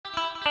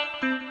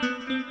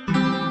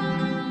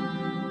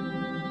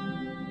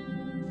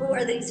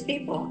are these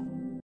people?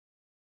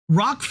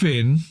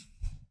 Rokfin,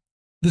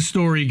 the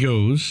story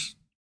goes,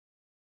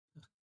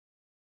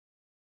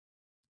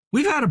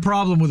 we've had a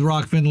problem with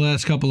Rokfin the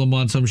last couple of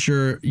months. I'm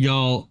sure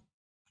y'all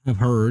have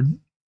heard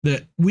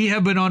that we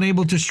have been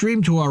unable to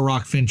stream to our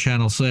Rokfin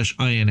channel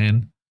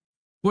 /INN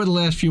for the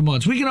last few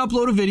months. We can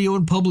upload a video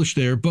and publish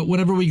there, but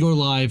whenever we go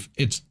live,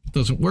 it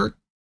doesn't work.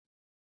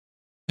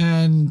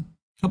 And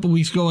a couple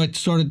weeks ago, I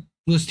started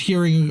just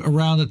hearing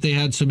around that they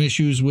had some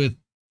issues with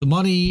the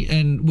money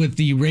and with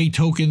the Ray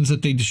tokens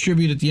that they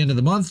distribute at the end of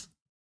the month.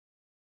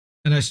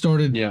 And I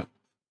started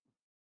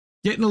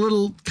getting a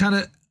little kind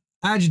of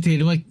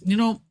agitated. Like, you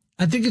know,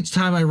 I think it's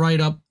time I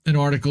write up an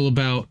article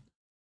about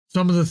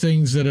some of the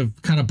things that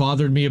have kind of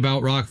bothered me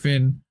about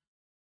Rokfin.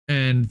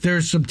 And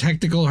there's some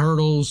technical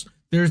hurdles.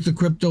 There's the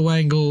crypto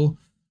angle.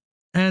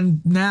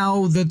 And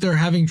now that they're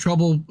having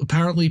trouble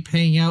apparently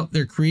paying out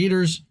their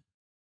creators,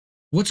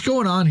 what's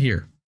going on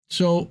here?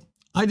 So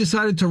I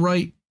decided to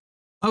write,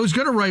 I was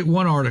going to write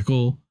one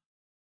article.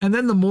 And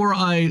then the more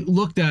I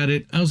looked at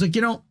it, I was like,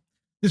 you know,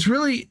 this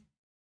really,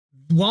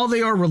 while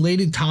they are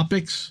related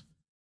topics,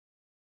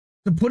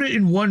 to put it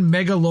in one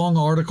mega long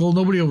article,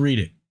 nobody will read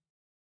it.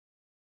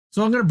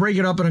 So I'm going to break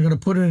it up and I'm going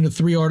to put it into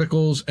 3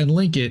 articles and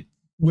link it,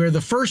 where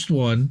the first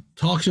one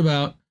talks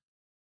about,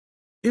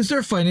 is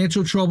there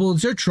financial trouble?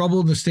 Is there trouble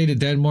in the state of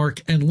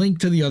Denmark? And link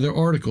to the other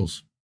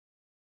articles.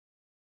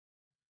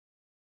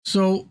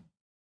 So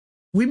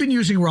we've been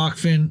using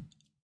Rokfin.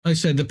 I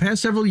said the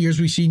past several years,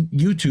 we've seen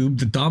YouTube,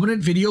 the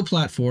dominant video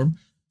platform,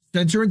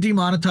 censor and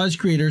demonetize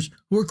creators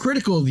who are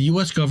critical of the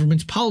U.S.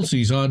 government's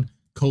policies on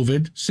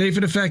COVID. Safe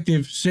and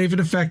effective, safe and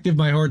effective.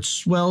 My heart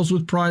swells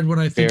with pride when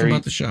I think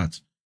about the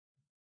shots.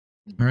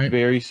 All right.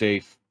 Very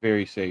safe.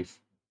 Very safe.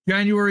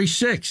 January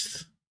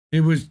 6th.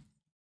 It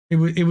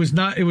was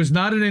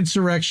not an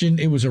insurrection.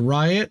 It was a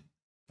riot.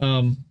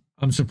 I'm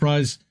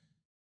surprised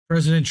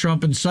President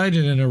Trump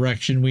incited an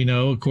erection. We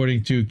know,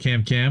 according to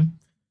Cam,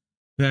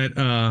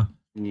 that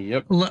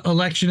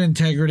election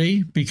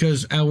integrity,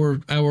 because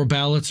our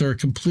ballots are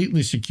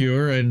completely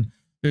secure and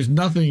there's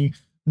nothing,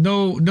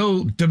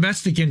 no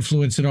domestic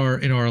influence in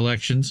our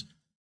elections.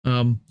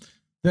 Then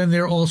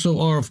there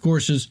also are, of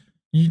course,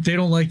 they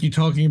don't like you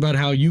talking about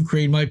how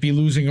Ukraine might be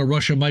losing or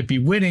Russia might be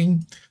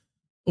winning,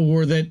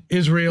 or that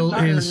Israel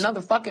is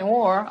another fucking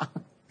war.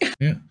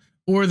 Yeah.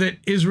 Or that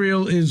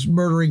Israel is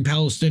murdering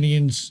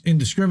Palestinians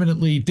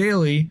indiscriminately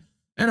daily,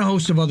 and a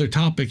host of other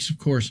topics, of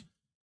course.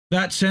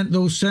 That sent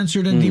those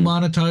censored and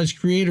demonetized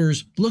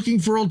creators looking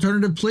for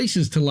alternative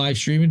places to live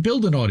stream and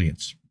build an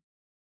audience.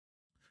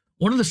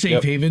 One of the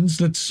safe havens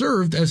that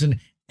served as an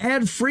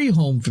ad-free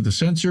home for the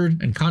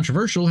censored and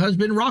controversial has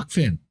been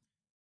Rokfin,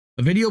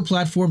 a video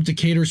platform to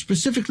cater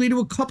specifically to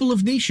a couple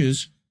of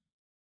niches: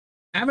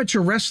 amateur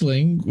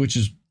wrestling, which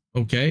is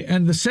okay,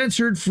 and the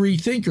censored free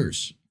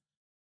thinkers.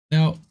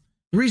 Now,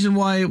 the reason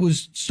why it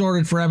was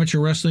started for amateur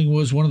wrestling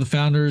was one of the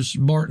founders,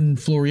 Martin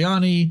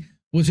Floriani,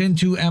 was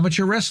into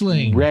amateur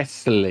wrestling.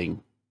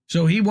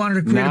 So he wanted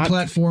to create a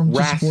platform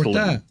to support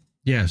that.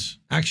 Yes.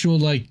 Actual,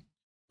 like,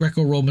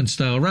 Greco-Roman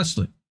style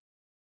wrestling.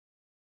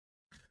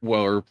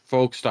 Well, or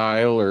folk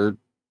style, or,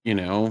 you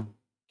know,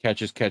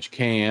 catch as catch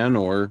can,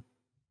 or...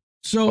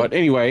 So, but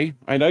anyway,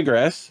 I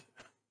digress.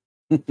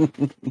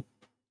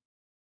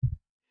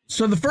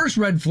 So the first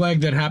red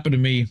flag that happened to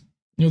me,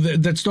 you know,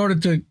 that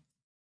started to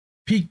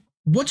peak,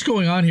 what's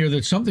going on here,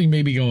 that something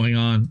may be going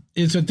on,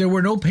 is that there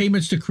were no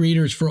payments to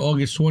creators for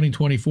August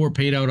 2024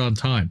 paid out on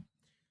time.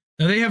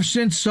 Now, they have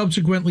since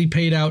subsequently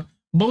paid out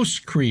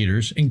most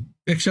creators,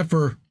 except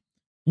for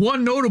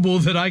one notable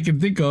that I can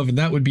think of, and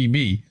that would be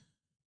me.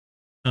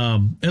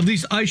 At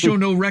least I show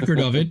no record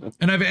of it,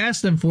 and I've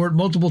asked them for it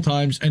multiple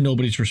times, and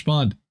nobody's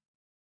responded.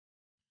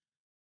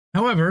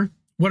 However,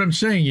 what I'm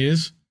saying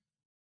is,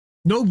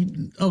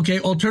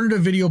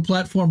 alternative video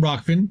platform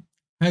Rokfin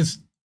has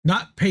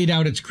not paid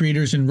out its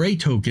creators in Ray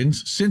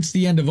tokens since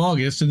the end of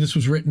August, and this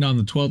was written on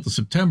the 12th of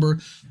September,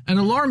 an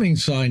alarming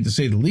sign to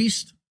say the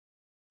least.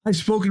 I've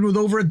spoken with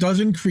over a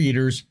dozen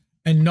creators,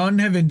 and none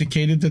have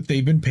indicated that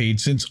they've been paid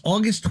since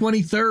August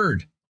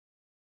 23rd.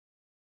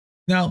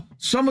 Now,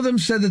 some of them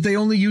said that they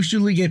only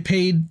usually get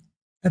paid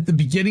at the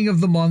beginning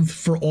of the month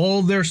for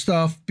all their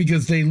stuff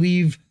because they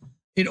leave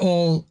it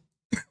all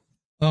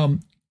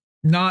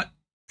not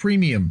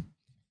premium.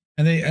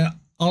 And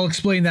I'll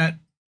explain that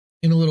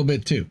in a little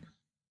bit too.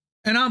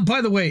 And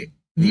by the way,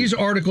 these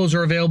articles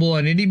are available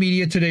on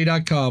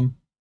indiemediatoday.com.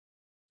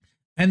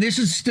 And this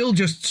is still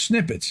just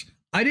snippets.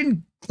 I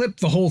didn't clip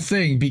the whole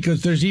thing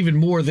because there's even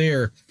more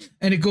there.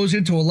 And it goes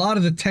into a lot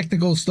of the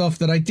technical stuff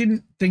that I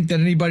didn't think that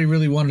anybody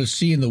really wanted to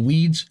see in the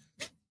weeds.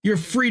 You're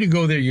free to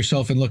go there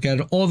yourself and look at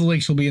it. All the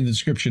links will be in the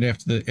description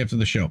after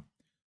the show.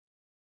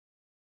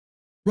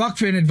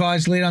 Rokfin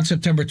advised late on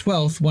September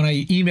 12th, when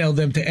I emailed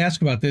them to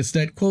ask about this,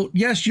 that, quote,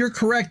 yes, you're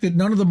correct that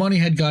none of the money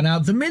had gone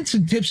out. The mints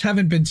and tips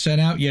haven't been sent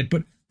out yet,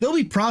 but they'll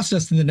be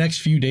processed in the next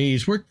few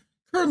days. We're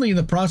currently in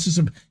the process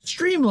of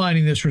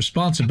streamlining this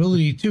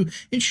responsibility to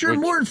ensure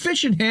more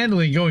efficient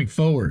handling going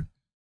forward.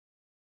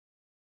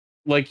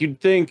 Like,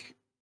 you'd think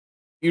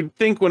you'd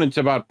think when it's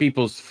about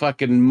people's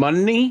fucking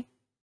money,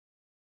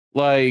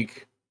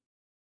 like,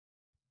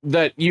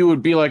 that you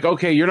would be like,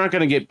 okay, you're not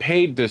going to get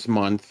paid this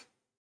month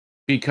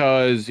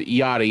because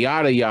yada,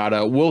 yada,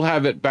 yada. We'll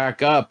have it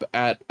back up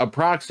at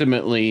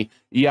approximately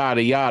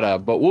yada, yada,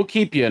 but we'll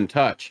keep you in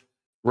touch,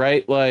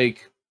 right?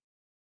 Like,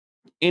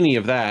 any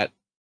of that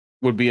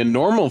would be a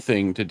normal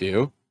thing to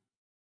do.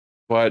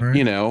 But, right.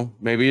 you know,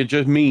 maybe it's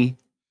just me.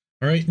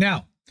 All right.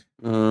 Now,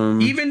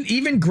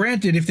 even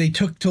granted, if they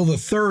took till the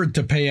 3rd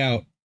to pay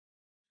out,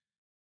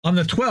 on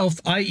the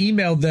 12th, I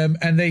emailed them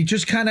and they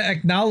just kind of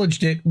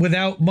acknowledged it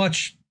without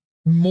much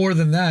more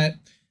than that.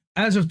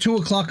 As of 2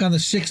 o'clock on the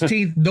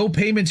 16th, no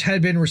payments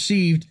had been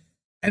received.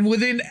 And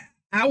within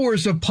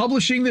hours of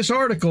publishing this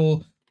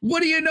article,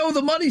 what do you know?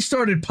 The money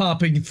started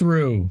popping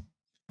through.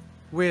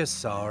 We're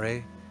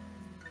sorry.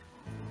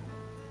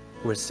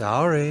 We're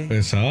sorry.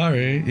 We're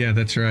sorry. Yeah,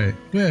 that's right.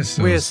 We're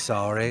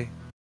sorry.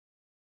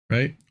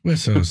 Right? We're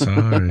so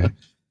sorry.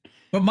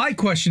 But my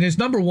question is,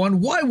 number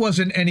one, why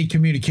wasn't any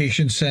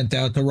communication sent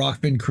out to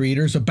Rokfin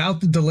creators about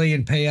the delay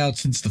in payout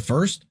since the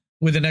 1st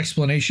with an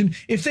explanation?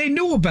 If they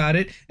knew about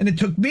it and it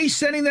took me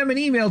sending them an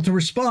email to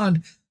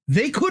respond,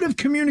 they could have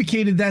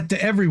communicated that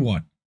to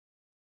everyone.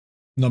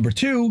 Number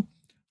two,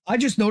 I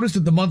just noticed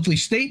that the monthly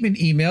statement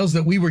emails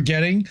that we were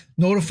getting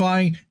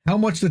notifying how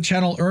much the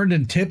channel earned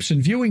in tips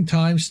and viewing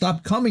time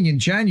stopped coming in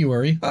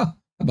January. Huh, how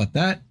about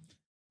that?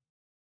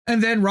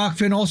 And then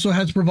Rokfin also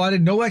has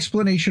provided no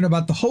explanation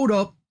about the hold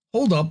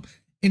up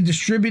in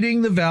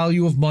distributing the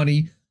value of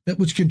money that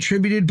was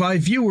contributed by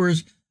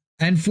viewers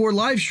and for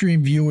live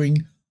stream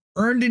viewing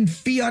earned in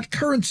fiat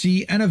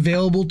currency and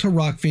available to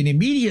Rokfin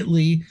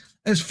immediately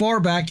as far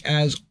back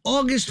as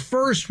August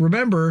 1st.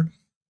 Remember,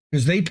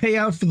 because they pay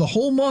out for the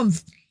whole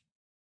month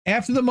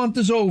after the month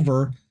is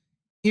over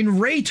in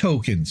Ray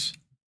tokens.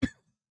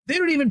 They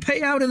don't even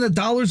pay out in the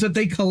dollars that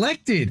they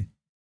collected.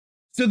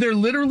 So they're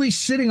literally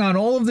sitting on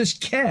all of this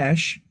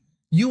cash,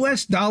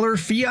 US dollar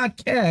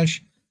fiat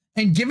cash,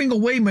 and giving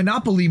away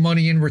monopoly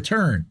money in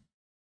return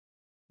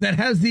that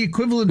has the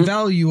equivalent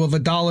value of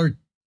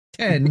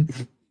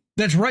 $1.10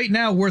 that's right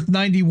now worth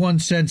 91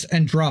 cents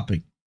and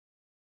dropping.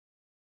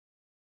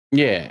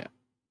 Yeah.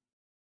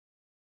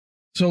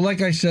 So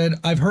like I said,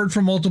 I've heard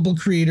from multiple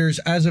creators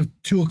as of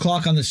 2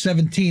 o'clock on the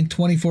 17th,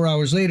 24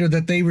 hours later,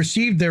 that they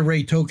received their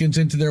Ray tokens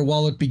into their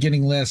wallet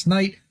beginning last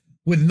night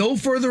with no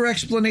further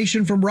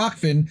explanation from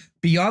Rokfin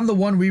beyond the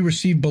one we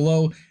received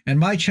below, and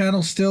my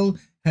channel still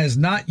has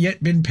not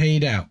yet been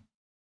paid out.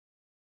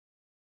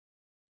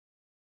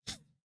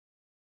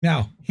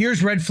 Now,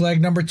 here's red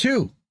flag number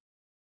 2.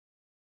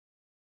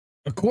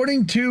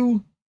 According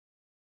to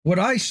what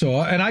I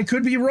saw, and I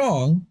could be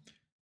wrong,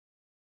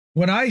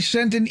 when I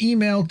sent an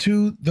email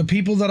to the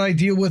people that I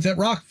deal with at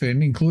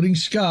Rokfin, including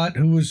Scott,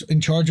 who was in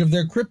charge of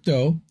their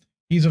crypto,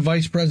 he's a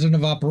vice president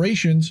of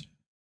operations,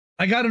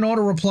 I got an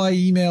auto reply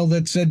email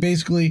that said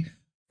basically,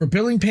 for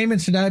billing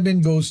payments and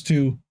admin goes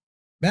to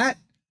Matt,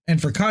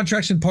 and for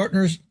contracts and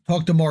partners,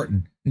 talk to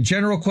Martin. And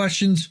general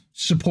questions,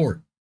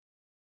 support.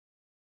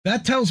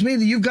 That tells me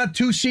that you've got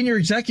 2 senior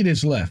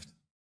executives left.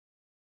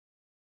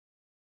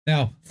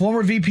 Now,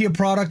 former VP of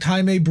product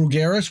Jaime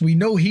Brugueras, we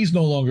know he's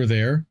no longer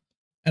there.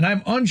 And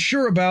I'm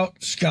unsure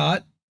about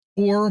Scott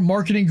or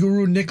marketing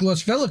guru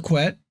Nicholas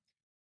Veliquet,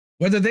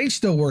 whether they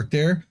still work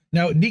there.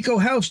 Now, Nico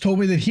House told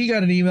me that he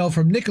got an email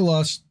from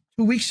Nicholas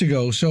 2 weeks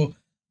ago, so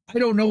I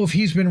don't know if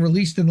he's been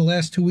released in the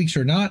last 2 weeks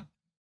or not.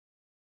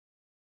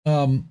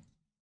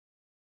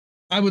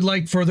 I would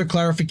like further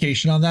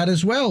clarification on that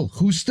as well.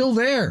 Who's still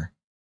there?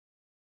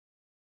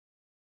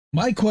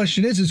 My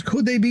question is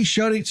could they be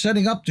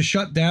setting up to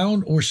shut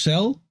down or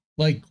sell?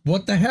 Like,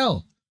 what the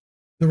hell?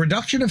 The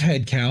reduction of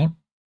headcount,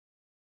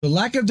 the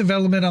lack of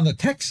development on the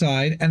tech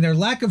side, and their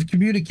lack of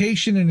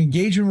communication and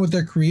engagement with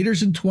their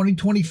creators in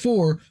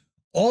 2024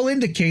 all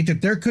indicate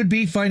that there could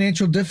be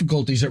financial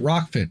difficulties at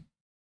Rokfin.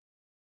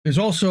 There's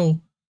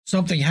also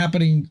something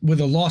happening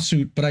with a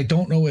lawsuit, but I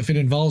don't know if it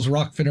involves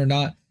Rokfin or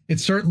not. It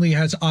certainly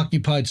has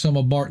occupied some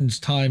of Martin's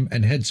time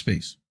and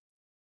headspace.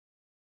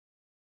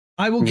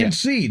 I will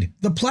concede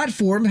the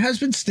platform has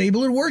been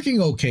stable and working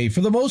okay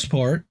for the most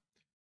part,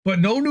 but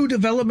no new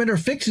development or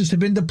fixes have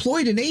been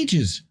deployed in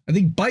ages. I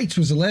think Bytes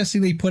was the last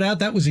thing they put out.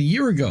 That was a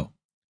year ago.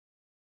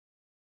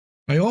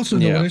 I also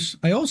noticed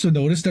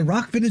that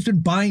Rokfin has been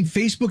buying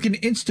Facebook and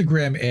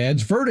Instagram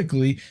ads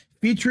vertically,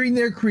 featuring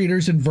their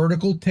creators in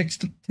vertical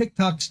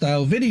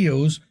TikTok-style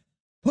videos,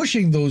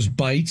 pushing those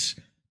Bytes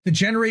to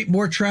generate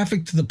more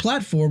traffic to the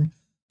platform,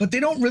 but they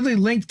don't really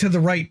link to the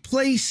right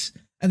place,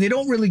 and they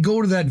don't really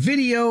go to that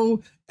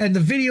video, and the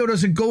video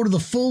doesn't go to the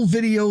full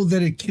video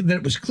that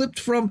it was clipped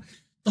from.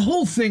 The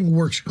whole thing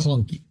works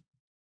clunky.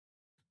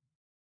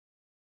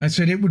 I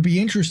said it would be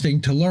interesting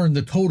to learn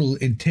the total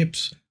in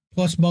tips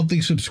plus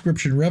monthly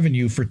subscription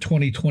revenue for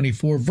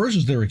 2024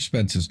 versus their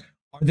expenses.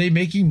 Are they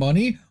making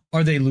money?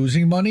 Are they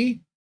losing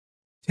money?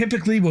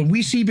 Typically, when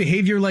we see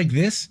behavior like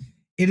this,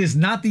 it is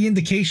not the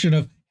indication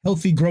of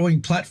healthy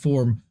growing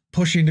platform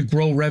pushing to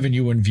grow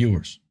revenue and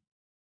viewers.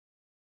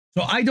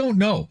 So I don't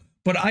know,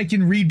 but I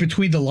can read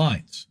between the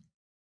lines.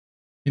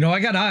 You know, I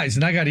got eyes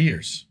and I got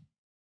ears.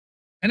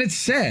 And it's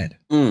sad.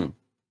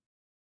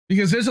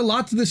 Because there's a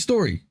lot to this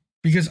story.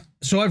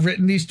 So I've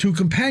written these 2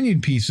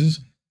 companion pieces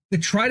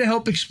that try to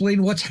help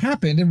explain what's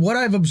happened and what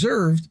I've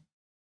observed.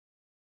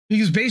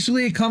 Because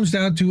basically it comes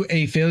down to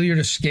a failure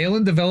to scale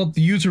and develop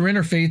the user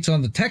interface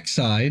on the tech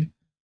side,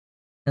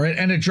 all right,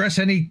 and address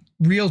any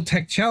real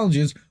tech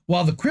challenges,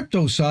 while the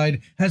crypto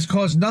side has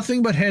caused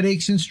nothing but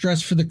headaches and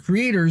stress for the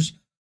creators,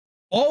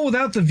 all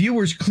without the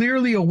viewers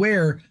clearly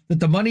aware that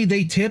the money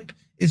they tip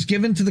is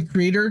given to the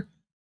creator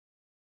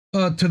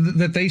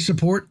that they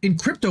support in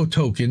crypto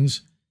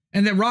tokens,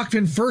 and that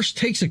Rokfin first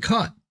takes a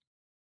cut.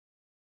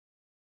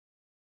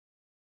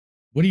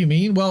 What do you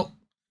mean? Well,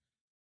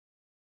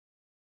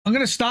 I'm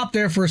going to stop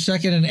there for a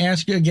second and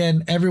ask you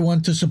again,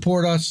 everyone, to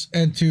support us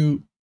and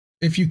to,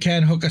 if you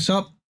can, hook us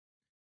up.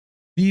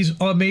 These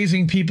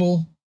amazing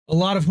people, a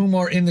lot of whom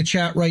are in the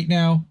chat right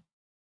now,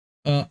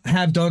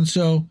 have done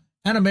so.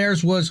 Anna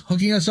Mayers was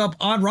hooking us up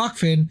on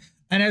Rokfin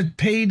and has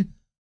paid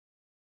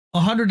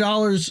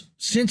 $100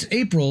 since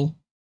April.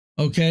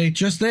 Okay,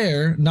 just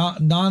there,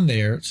 not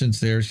non-there since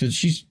there, because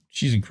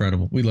she's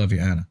incredible. We love you,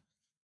 Anna.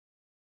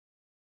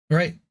 All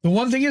right. The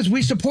one thing is,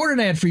 we support an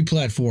ad-free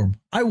platform.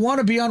 I want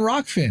to be on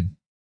Rokfin.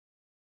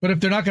 But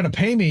if they're not going to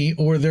pay me,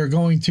 or they're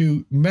going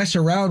to mess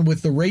around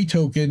with the Ray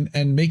token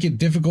and make it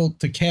difficult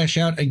to cash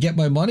out and get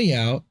my money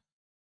out,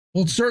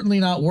 well, it's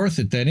certainly not worth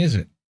it then, is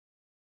it?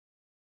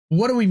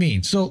 What do we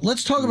mean? So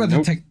let's talk about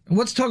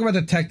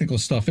the technical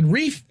stuff. And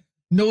Reef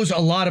knows a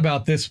lot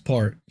about this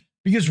part,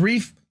 because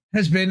Reef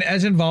has been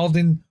as involved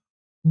in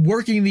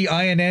working the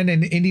INN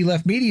and Indie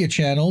Left Media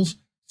channels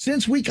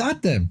since we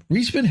got them.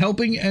 Reef's been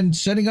helping and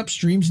setting up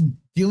streams and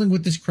dealing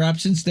with this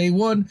crap since day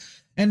one.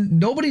 And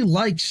nobody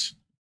likes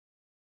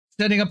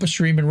setting up a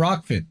stream in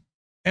Rokfin.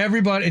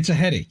 Everybody, it's a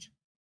headache,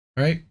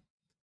 right?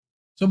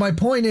 So my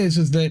point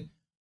is that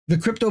the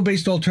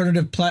crypto-based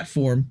alternative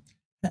platform,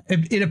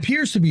 it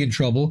appears to be in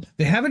trouble.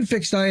 They haven't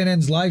fixed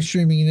INN's live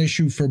streaming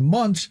issue for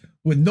months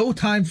with no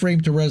time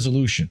frame to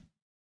resolution.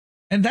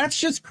 And that's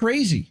just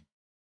crazy.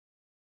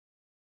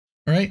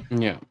 All right?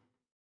 Yeah.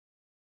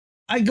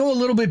 I go a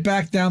little bit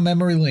back down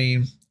memory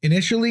lane.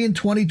 Initially in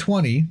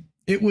 2020,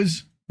 it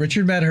was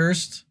Richard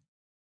Medhurst,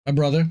 my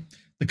brother,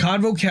 the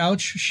Convo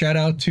Couch, shout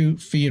out to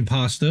Fee and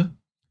Pasta.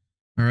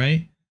 All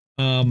right.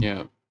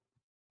 Yeah.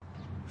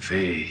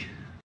 Fee.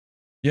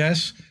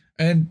 Yes.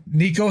 And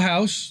Nico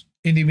House,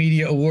 Indie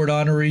Media Award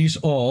honorees,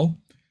 all.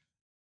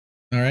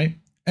 All right.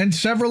 And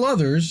several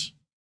others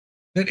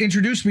that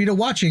introduced me to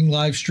watching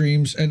live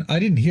streams. And I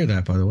didn't hear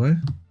that, by the way.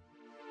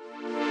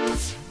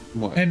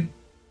 What? And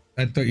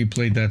I thought you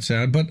played that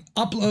sound, but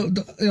upload.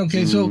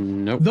 Okay, so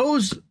nope.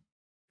 Those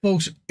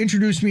folks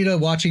introduced me to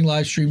watching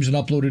live streams and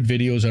uploaded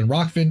videos on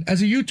Rokfin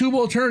as a YouTube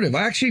alternative.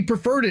 I actually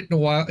preferred it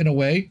in a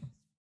way.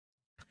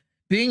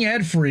 Being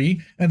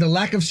ad-free and the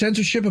lack of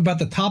censorship about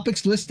the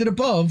topics listed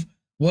above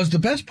was the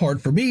best part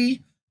for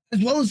me,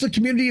 as well as the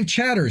community of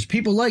chatters,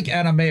 people like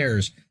Anna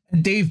Mayers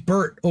and Dave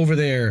Burt over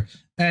there,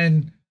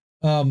 and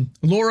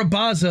Laura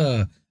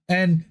Baza,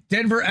 and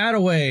Denver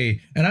Attaway.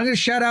 And I'm going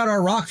to shout out our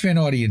Rokfin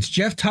audience,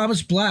 Jeff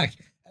Thomas Black,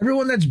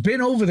 everyone that's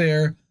been over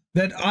there,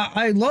 that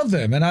I love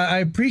them. And I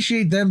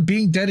appreciate them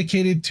being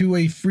dedicated to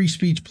a free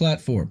speech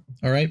platform.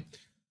 All right.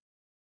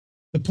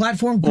 The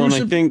platform. Well, and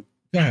I think,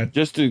 go ahead.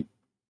 Just to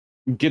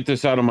get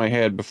this out of my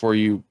head before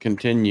you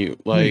continue,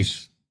 like,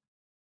 Please.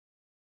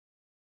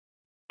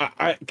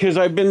 because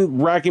I've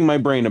been racking my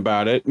brain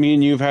about it. Me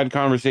and you've had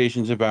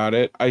conversations about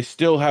it. I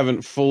still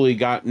haven't fully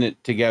gotten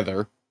it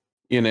together,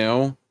 you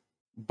know?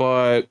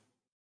 But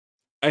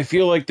I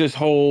feel like this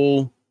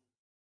whole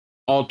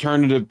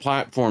alternative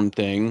platform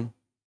thing,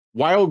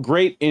 while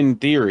great in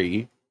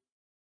theory,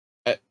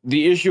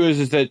 the issue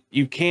is that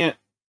you can't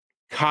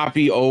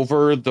copy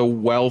over the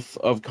wealth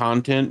of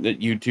content that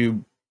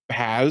YouTube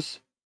has,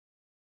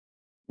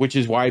 which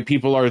is why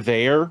people are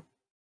there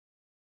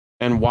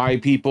and why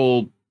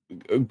people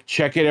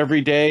check it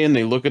every day and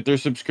they look at their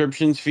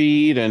subscriptions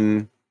feed,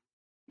 and,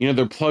 you know,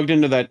 they're plugged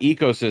into that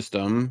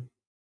ecosystem.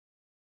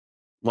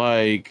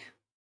 Like,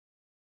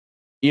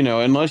 you know,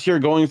 unless you're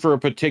going for a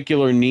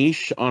particular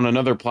niche on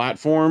another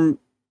platform,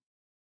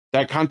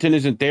 that content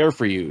isn't there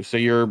for you. So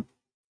you're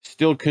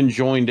still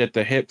conjoined at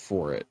the hip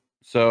for it.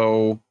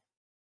 So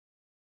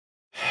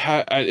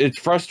it's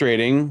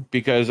frustrating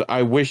because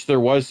I wish there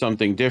was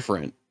something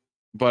different.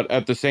 But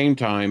at the same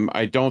time,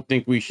 I don't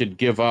think we should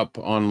give up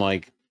on,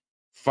 like,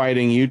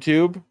 fighting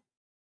YouTube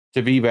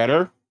to be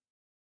better.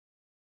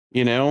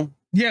 You know?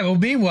 Yeah, well,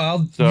 meanwhile,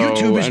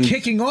 YouTube is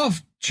kicking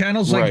off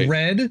channels like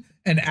Red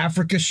and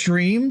Africa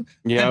Stream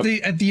at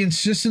the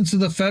insistence of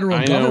the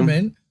federal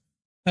government.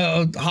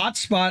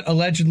 Hotspot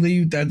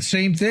allegedly that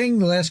same thing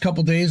the last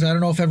couple days. I don't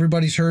know if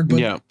everybody's heard,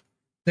 but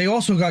they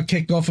also got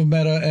kicked off of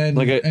Meta and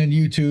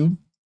YouTube.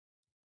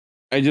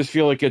 I just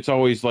feel like it's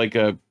always like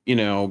a, you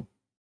know,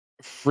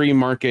 free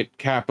market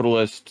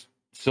capitalist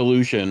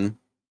solution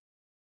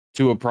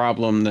to a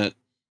problem that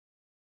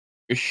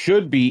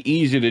should be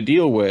easy to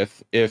deal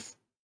with if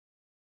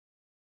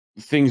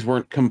things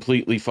weren't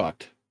completely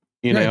fucked.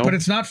 You right, know, but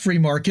it's not free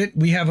market.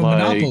 We have a Like,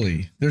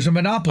 monopoly. There's a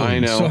monopoly. I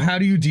know. So how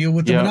do you deal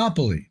with the Yep.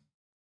 monopoly?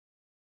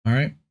 All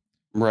right.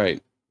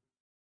 right.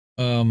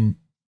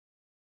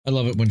 I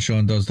love it when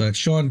Sean does that.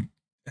 Sean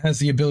has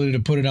the ability to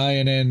put an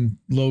INN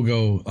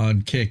logo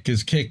on Kick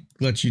because Kick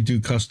lets you do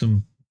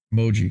custom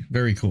emoji.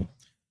 Very cool.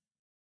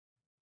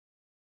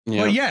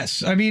 Yeah. But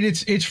yes, I mean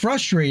it's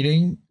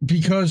frustrating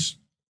because,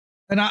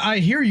 and I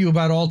hear you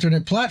about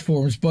alternate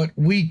platforms, but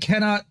we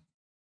cannot.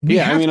 We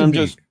Yeah, I have mean, to I'm be.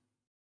 just.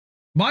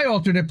 My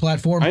alternate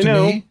platform I to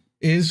know. me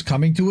is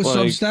coming to a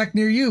Like- Substack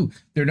near you.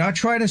 They're not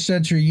trying to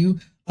censor you.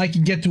 I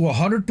can get to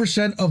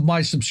 100% of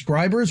my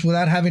subscribers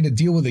without having to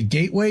deal with a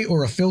gateway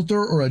or a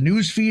filter or a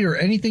news feed or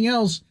anything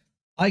else.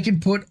 I can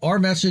put our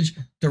message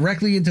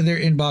directly into their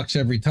inbox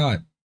every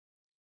time.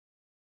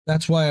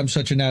 That's why I'm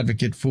such an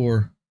advocate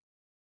for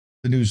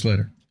the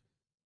newsletter.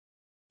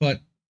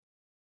 But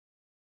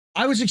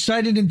I was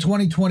excited in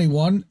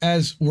 2021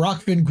 as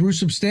Rokfin grew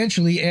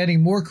substantially,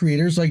 adding more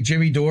creators like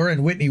Jimmy Dore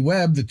and Whitney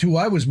Webb, the two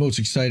I was most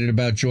excited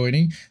about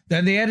joining.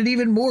 Then they added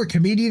even more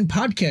comedian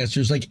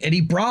podcasters like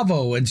Eddie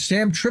Bravo and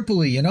Sam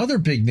Tripoli and other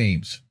big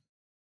names.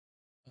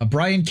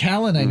 Brian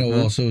Callen, I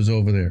know, also is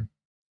over there.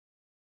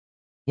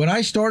 When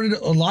I started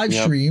a live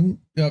stream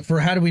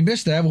for How Do We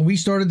Miss That, when we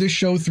started this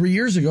show 3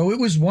 years ago, it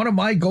was one of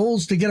my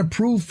goals to get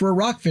approved for a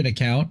Rokfin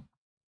account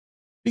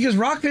because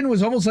Rokfin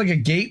was almost like a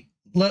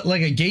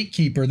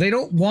gatekeeper. They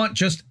don't want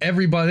just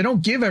everybody. They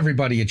don't give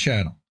everybody a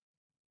channel.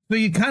 So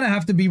you kind of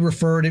have to be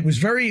referred. It was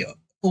very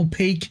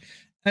opaque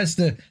as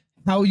to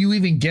how you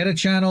even get a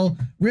channel.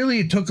 Really,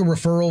 it took a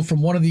referral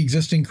from one of the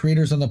existing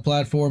creators on the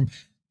platform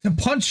to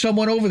punch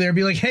someone over there and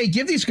be like, hey,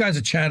 give these guys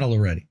a channel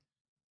already.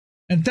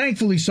 And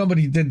thankfully,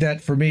 somebody did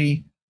that for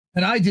me.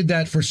 And I did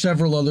that for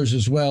several others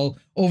as well.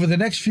 Over the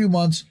next few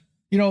months,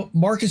 you know,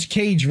 Marcus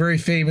Cage, very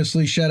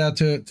famously, shout out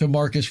to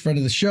Marcus, friend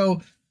of the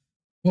show.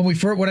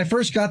 When I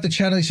first got the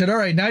channel, he said, all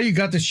right, now you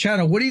got this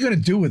channel. What are you going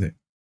to do with it?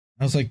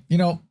 I was like, you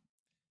know,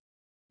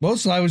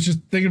 mostly I was just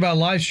thinking about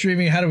live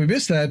streaming. How do we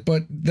miss that?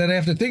 But then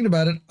after thinking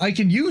about it, I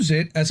can use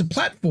it as a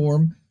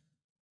platform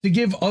to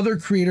give other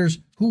creators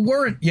who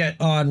weren't yet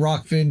on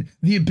Rokfin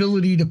the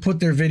ability to put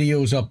their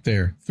videos up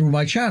there through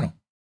my channel.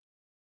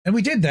 And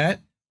we did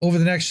that. Over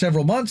the next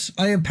several months,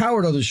 I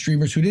empowered other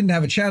streamers who didn't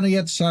have a channel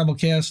yet to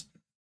simulcast,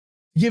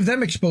 give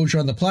them exposure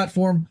on the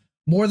platform.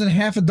 More than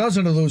half a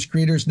dozen of those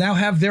creators now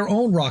have their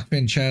own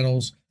Rokfin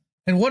channels,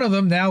 and one of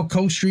them now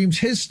co-streams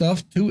his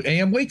stuff to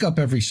AM Wake Up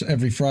every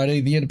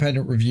Friday, the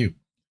Independent Review.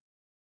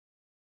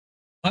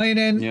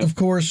 INN, of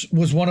course,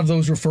 was one of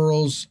those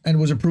referrals and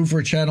was approved for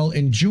a channel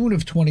in June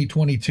of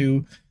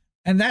 2022,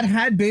 and that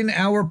had been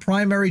our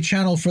primary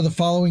channel for the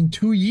following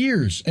 2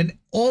 years. And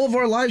all of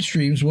our live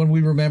streams, when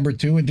we remembered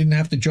to and didn't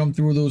have to jump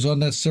through those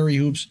unnecessary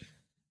hoops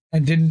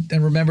and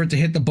remember to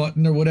hit the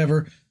button or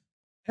whatever,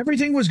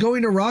 everything was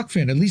going to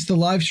Rokfin, at least the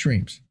live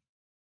streams.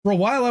 For a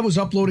while, I was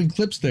uploading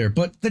clips there,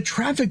 but the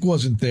traffic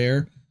wasn't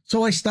there,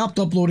 so I stopped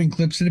uploading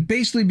clips, and it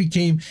basically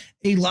became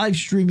a live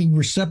streaming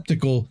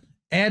receptacle,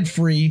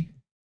 ad-free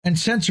and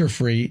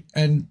censor-free,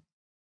 and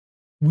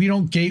we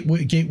don't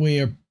gateway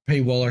or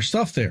paywall our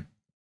stuff there.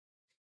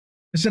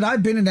 I said,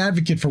 I've been an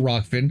advocate for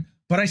Rokfin,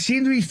 but I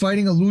seem to be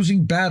fighting a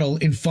losing battle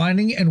in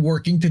finding and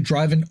working to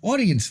drive an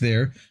audience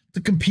there to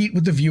compete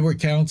with the viewer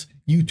counts,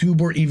 YouTube,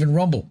 or even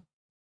Rumble,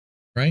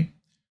 right?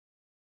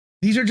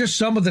 These are just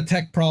some of the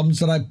tech problems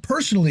that I've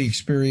personally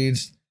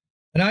experienced,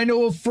 and I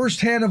know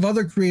firsthand of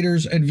other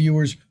creators and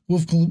viewers who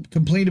have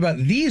complained about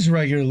these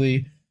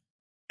regularly,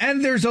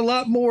 and there's a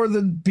lot more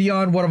than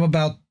beyond what I'm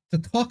about to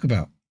talk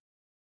about.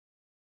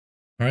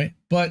 All right,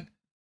 but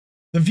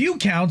the view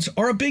counts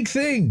are a big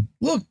thing.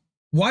 Look,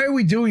 why are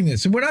we doing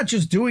this? And we're not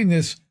just doing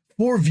this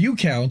for view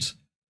counts,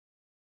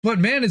 but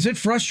man, is it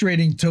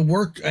frustrating to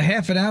work a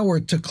half an hour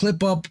to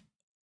clip up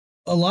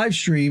a live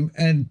stream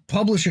and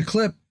publish a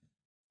clip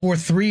for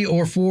 3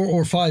 or 4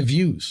 or 5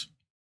 views,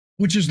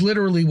 which is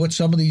literally what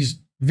some of these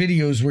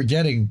videos were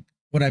getting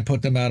when I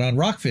put them out on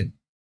Rokfin.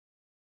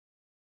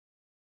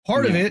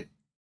 Part of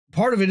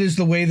it is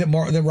the way that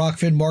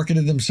Rokfin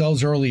marketed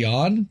themselves early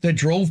on that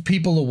drove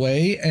people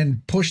away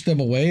and pushed them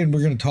away, and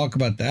we're going to talk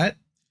about that.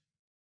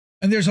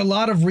 And there's a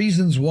lot of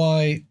reasons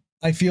why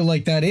I feel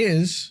like that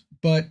is,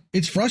 but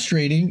it's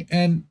frustrating,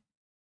 and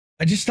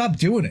I just stopped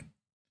doing it.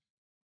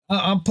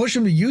 I'll push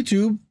them to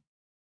YouTube,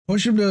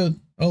 push them to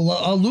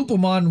I'll loop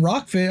them on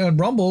Rokfin on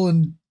Rumble,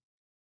 and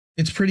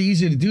it's pretty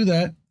easy to do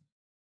that.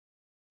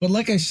 But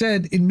like I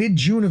said, in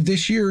mid-June of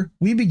this year,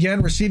 we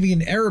began receiving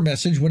an error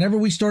message whenever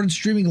we started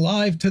streaming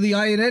live to the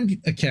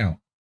INN account.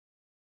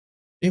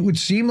 It would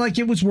seem like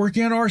it was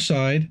working on our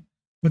side,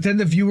 but then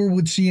the viewer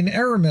would see an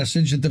error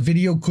message that the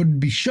video couldn't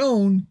be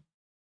shown,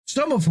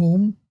 some of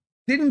whom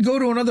didn't go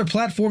to another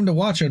platform to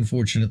watch,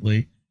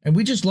 unfortunately, and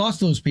we just lost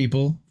those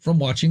people from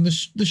watching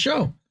the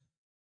show.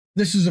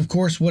 This is, of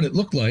course, what it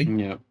looked like.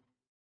 Yeah.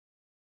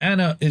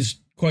 Anna is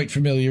quite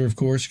familiar, of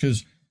course,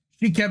 because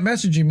she kept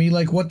messaging me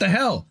like, what the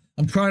hell?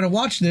 I'm trying to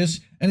watch this,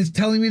 and it's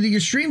telling me that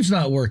your stream's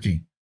not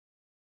working.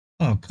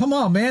 Oh, come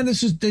on, man. It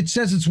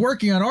says it's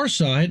working on our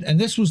side, and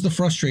this was the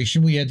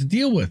frustration we had to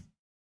deal with.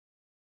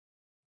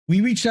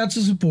 We reached out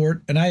to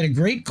support, and I had a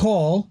great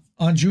call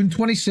on June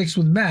 26th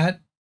with Matt,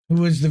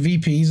 who is the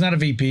VP. He's not a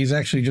VP. He's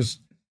actually just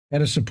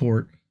head of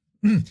support.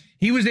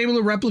 He was able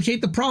to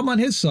replicate the problem on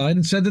his side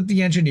and said that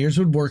the engineers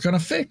would work on a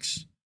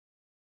fix.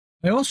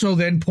 I also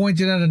then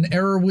pointed out an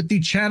error with the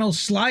channel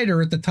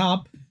slider at the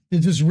top.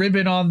 There's this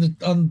ribbon on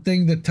the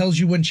thing that tells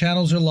you when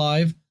channels are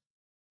live,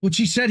 which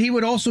he said he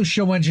would also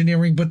show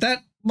engineering, but that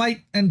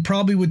might and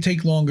probably would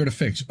take longer to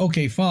fix.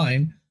 Okay,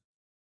 fine.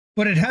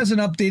 But it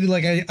hasn't updated.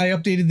 Like I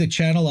updated the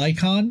channel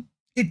icon.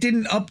 It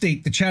didn't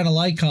update the channel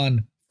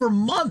icon for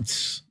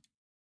months.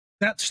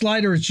 That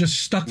slider is just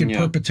stuck in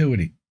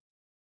perpetuity.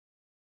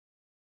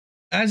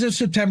 As of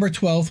September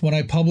 12th, when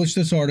I published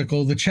this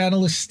article, the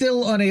channel is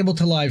still unable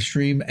to live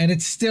stream, and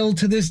it's still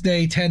to this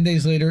day, 10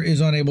 days later, is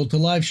unable to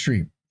live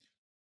stream.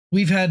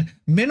 We've had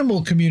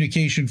minimal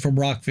communication from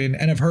Rokfin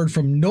and have heard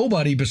from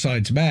nobody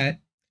besides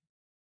Matt.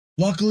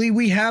 Luckily,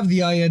 we have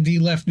the IND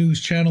Left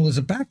News channel as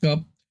a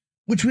backup,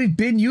 which we've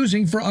been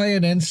using for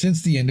INN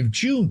since the end of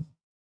June.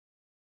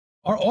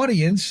 Our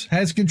audience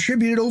has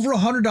contributed over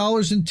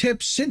 $100 in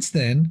tips since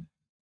then,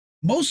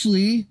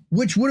 mostly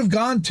which would have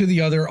gone to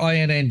the other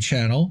INN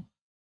channel.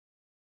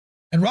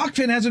 And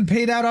Rokfin hasn't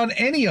paid out on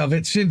any of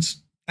it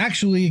since,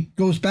 actually, it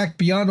goes back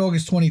beyond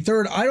August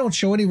 23rd. I don't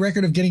show any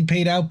record of getting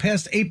paid out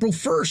past April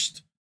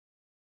 1st.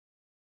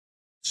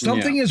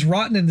 Something is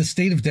rotten in the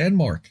state of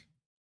Denmark.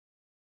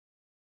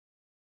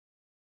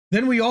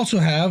 Then we also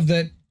have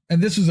that,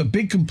 and this is a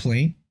big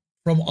complaint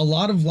from a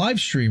lot of live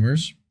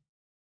streamers,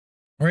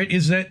 right,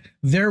 is that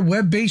their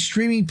web-based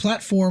streaming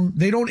platform,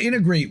 they don't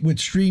integrate with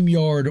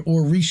StreamYard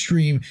or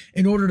Restream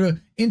in order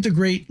to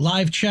integrate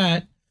live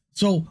chat.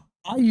 So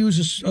I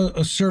use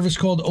a service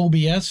called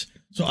OBS,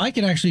 so I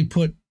can actually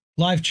put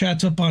live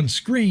chats up on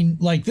screen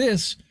like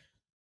this,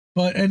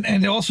 but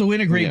and also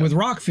integrate with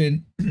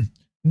Rokfin.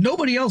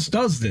 Nobody else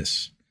does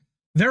this.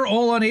 They're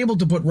all unable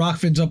to put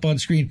Rokfins up on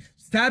screen.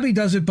 Stabby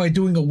does it by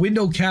doing a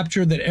window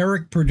capture that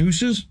Eric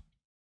produces.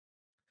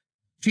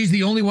 She's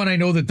the only one I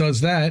know that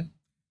does that.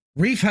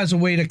 Reef has a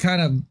way to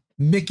kind of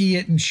Mickey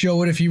it and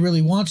show it if he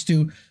really wants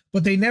to,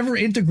 but they never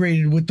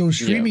integrated with those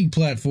streaming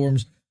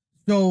platforms.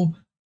 So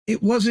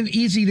it wasn't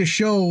easy to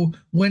show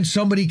when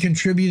somebody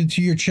contributed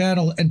to your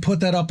channel and put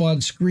that up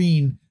on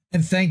screen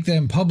and thank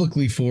them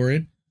publicly for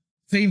it.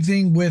 Same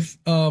thing with,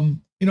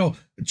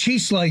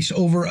 Cheese Slice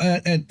over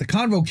at the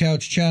Convo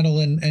Couch channel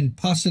and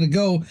Pasta to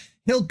Go.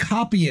 He'll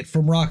copy it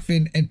from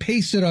Rokfin and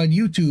paste it on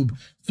YouTube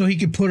so he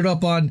can put it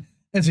up on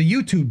as a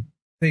YouTube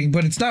thing,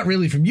 but it's not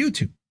really from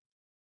YouTube.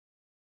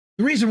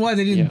 The reason why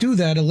they didn't do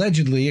that,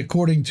 allegedly,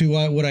 according to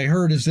what I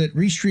heard, is that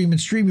Restream and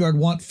StreamYard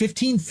want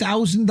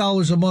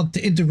 $15,000 a month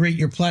to integrate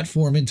your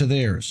platform into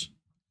theirs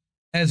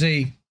as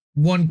a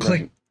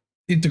one-click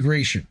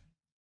integration.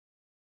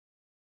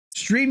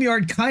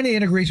 StreamYard kind of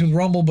integrates with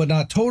Rumble, but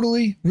not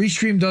totally.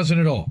 Restream doesn't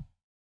at all.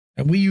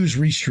 And we use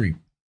Restream.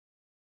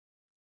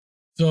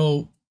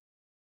 So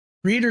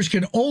creators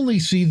can only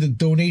see the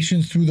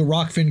donations through the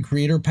Rokfin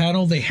creator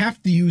panel. They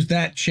have to use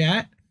that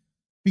chat,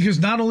 because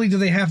not only do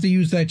they have to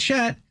use that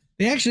chat,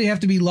 they actually have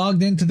to be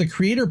logged into the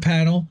creator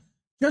panel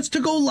just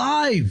to go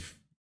live.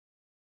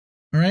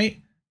 All right.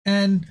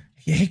 And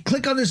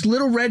click on this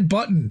little red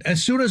button.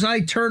 As soon as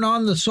I turn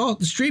on the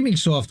streaming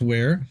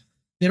software,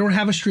 they don't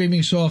have a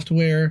streaming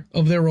software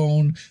of their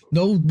own,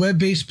 no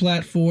web-based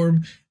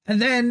platform.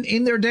 And then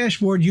in their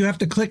dashboard, you have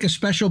to click a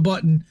special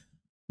button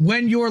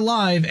when you're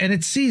live, and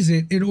it sees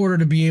it in order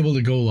to be able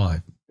to go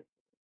live.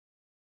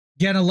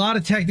 Again, a lot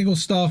of technical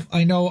stuff.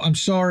 I know, I'm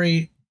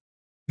sorry.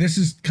 This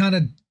is kind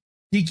of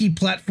geeky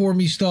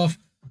platformy stuff,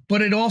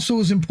 but it also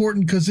is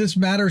important because this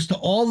matters to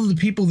all of the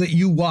people that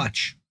you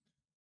watch.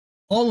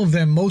 All of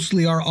them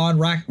mostly are on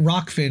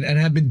Rokfin and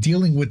have been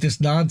dealing with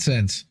this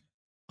nonsense.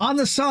 On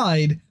the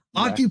side,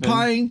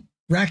 occupying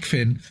a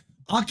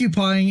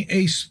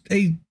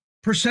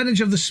percentage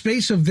of the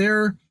space of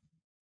their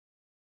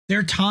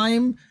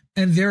time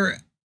and their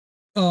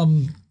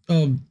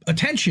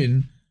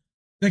attention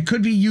that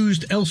could be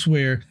used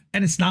elsewhere,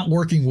 and it's not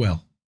working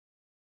well.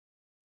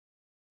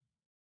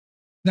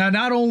 Now,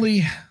 not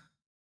only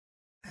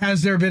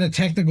has there been a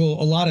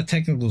lot of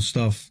technical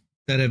stuff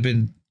that have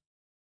been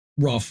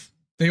rough,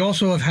 they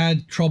also have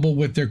had trouble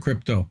with their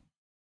crypto.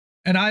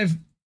 And I've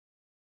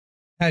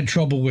had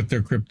trouble with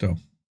their crypto.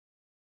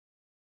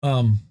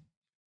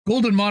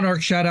 Golden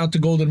Monarch, shout out to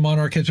Golden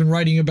Monarch, has been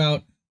writing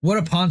about what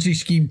a Ponzi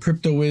scheme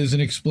crypto is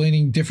and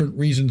explaining different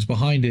reasons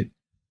behind it.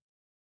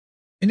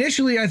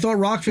 Initially, I thought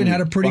Rokfin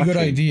had a pretty good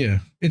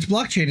idea. It's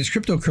blockchain, it's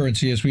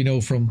cryptocurrency, as we know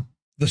from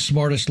the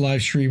smartest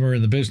live streamer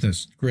in the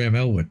business, Graham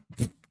Elwood.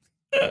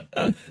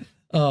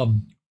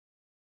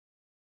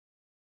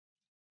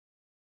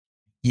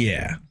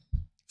 Yeah.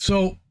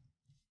 So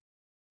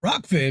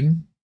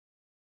Rokfin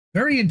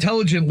very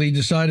intelligently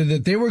decided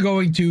that they were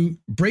going to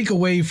break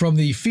away from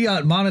the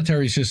fiat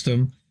monetary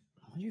system.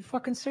 What did you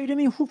fucking say to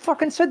me? Who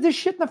fucking said this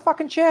shit in the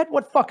fucking chat?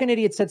 What fucking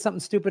idiot said something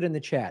stupid in the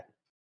chat?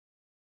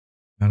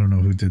 I don't know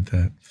who did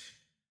that.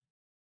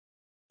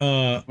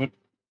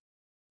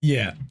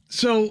 Yeah.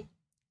 So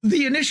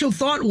the initial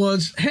thought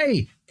was,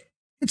 hey,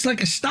 It's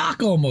like a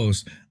stock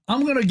almost.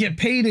 I'm going to get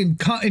paid in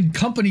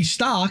company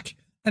stock,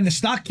 and the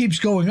stock keeps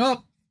going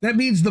up. That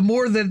means the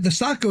more that the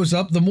stock goes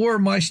up, the more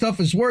my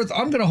stuff is worth.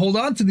 I'm going to hold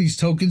on to these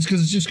tokens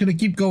because it's just going to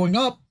keep going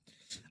up.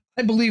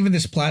 I believe in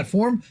this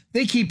platform.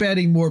 They keep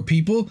adding more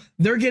people.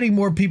 They're getting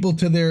more people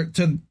to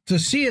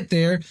see it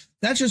there.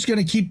 That's just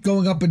going to keep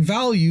going up in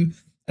value.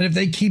 And if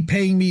they keep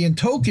paying me in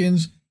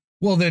tokens,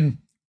 well, then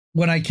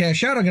when I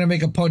cash out, I'm going to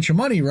make a bunch of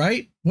money,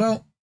 right?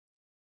 Well,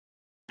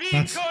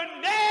 that's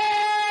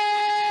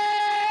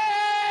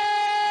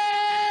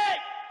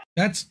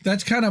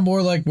kind of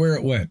more like where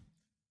it went.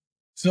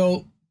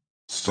 So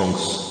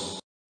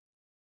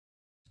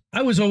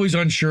I was always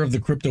unsure of the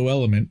crypto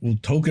element. Well,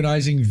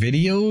 tokenizing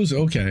videos,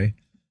 okay.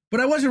 But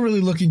I wasn't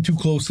really looking too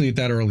closely at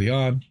that early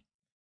on.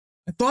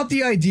 I thought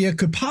the idea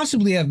could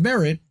possibly have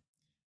merit.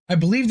 I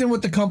believed in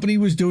what the company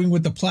was doing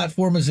with the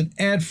platform as an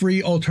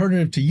ad-free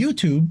alternative to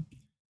YouTube.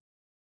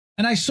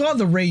 And I saw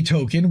the RAY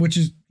token, which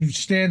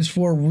stands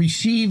for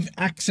Receive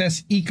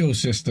Access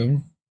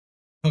Ecosystem.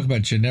 Talk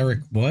about generic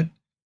what?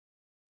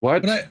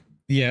 What? But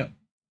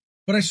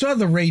I saw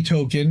the RAY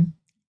token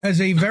as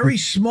a very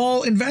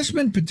small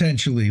investment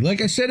potentially.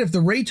 Like I said, if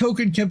the RAY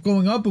token kept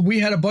going up and we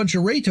had a bunch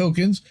of RAY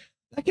tokens,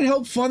 that can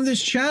help fund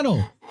this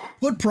channel,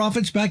 put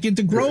profits back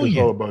into growing It's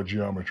all about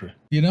geometry.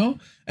 You know,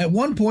 at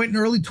one point in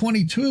early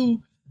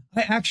 22,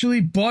 I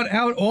actually bought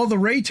out all the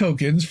RAY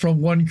tokens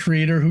from one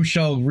creator who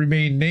shall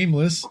remain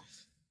nameless.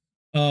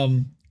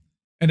 And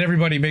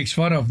everybody makes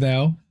fun of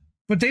now,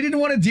 but they didn't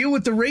want to deal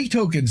with the RAY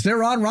tokens.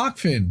 They're on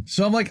Rokfin.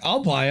 So I'm like,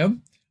 I'll buy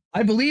them.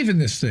 I believe in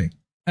this thing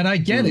and I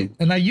get it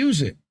and I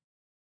use it.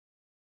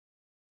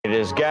 It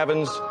is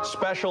Gavin's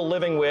special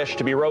living wish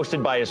to be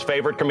roasted by his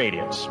favorite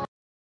comedians.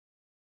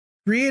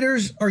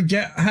 Creators are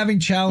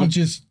having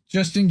challenges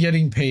just in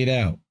getting paid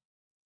out.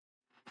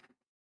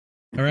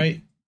 All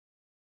right.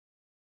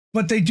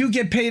 But they do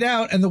get paid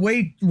out. And the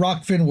way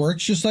Rokfin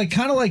works, just like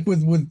kind of like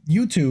with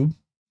YouTube,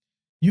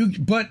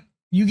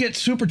 you get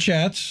super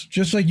chats,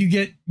 just like you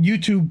get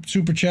YouTube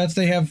super chats.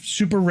 They have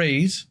super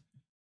raise.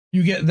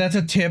 That's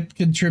a tip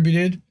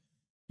contributed.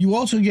 You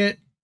also get,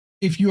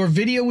 if your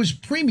video is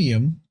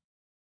premium,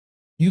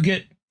 you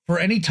get for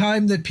any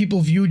time that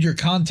people viewed your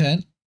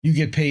content, you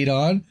get paid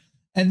on.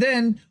 And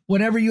then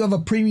whenever you have a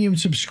premium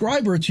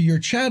subscriber to your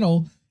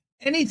channel,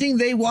 anything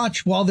they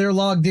watch while they're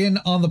logged in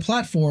on the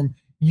platform,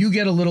 you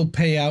get a little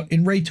payout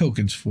in RAY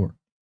tokens for.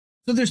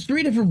 So there's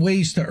 3 different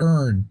ways to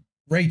earn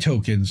RAY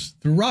tokens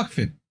through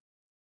Rokfin.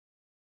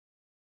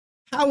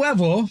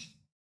 However,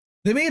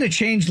 they made a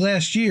change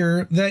last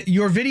year that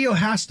your video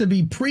has to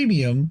be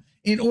premium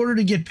in order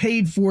to get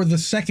paid for the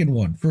second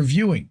one, for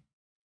viewing.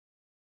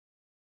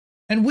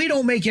 And we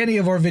don't make any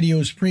of our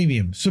videos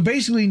premium. So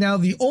basically now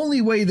the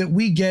only way that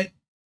we get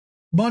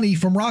money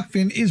from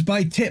Rokfin is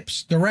by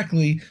tips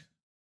directly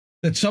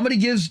that somebody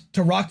gives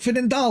to Rokfin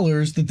in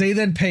dollars that they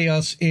then pay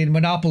us in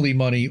Monopoly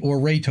money or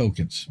RAY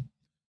tokens.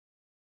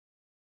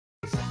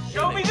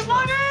 Show me the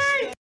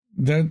money!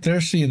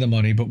 They're seeing the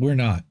money, but we're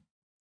not.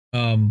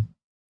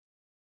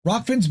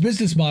 Rokfin's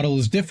business model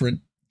is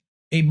different.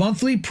 A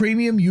monthly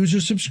premium user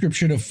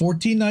subscription of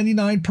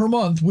 $14.99 per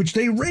month, which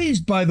they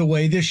raised, by the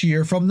way, this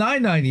year from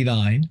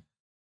 $9.99.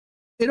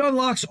 It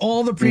unlocks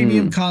all the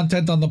premium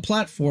content on the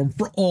platform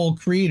for all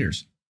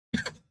creators.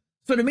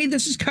 So to me,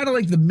 this is kind of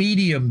like the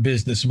medium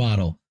business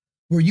model,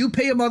 where you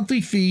pay a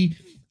monthly fee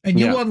and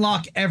you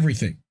unlock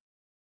everything.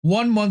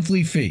 One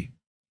monthly fee.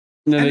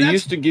 No, they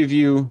used to give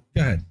you.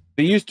 Go ahead.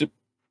 They used to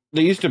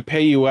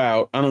pay you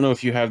out. I don't know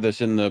if you have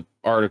this in the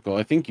article.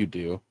 I think you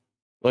do.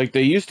 Like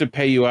they used to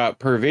pay you out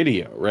per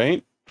video,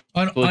 right?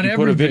 On you every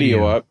put a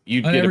video up,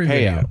 you'd get a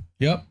payout.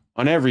 Yep.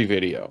 On every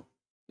video.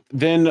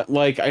 Then,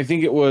 like I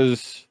think it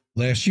was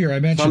last year. I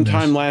mentioned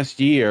sometime last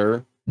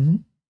year.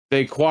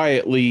 They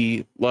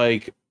quietly,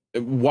 like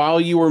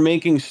while you were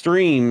making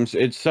streams,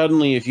 it's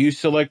suddenly if you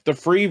select the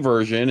free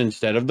version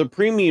instead of the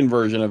premium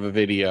version of a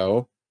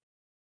video,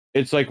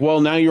 it's like,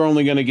 well, now you're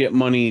only going to get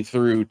money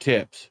through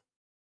tips.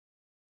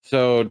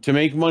 So to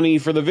make money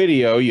for the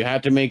video, you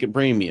have to make it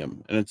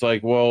premium. And it's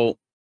like, well,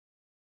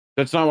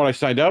 that's not what I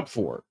signed up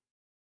for.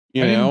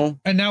 You know?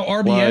 And now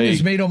RBN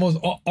has made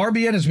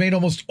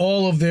almost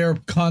all of their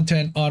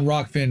content on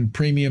Rokfin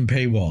premium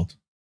paywalled.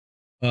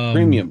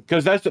 Premium,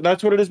 because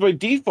that's what it is by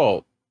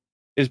default,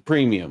 is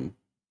premium.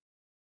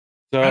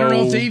 So I don't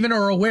know if they even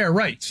are aware,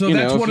 right? So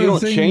that's one of the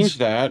things. Change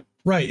that,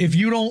 right? If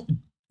you don't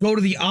go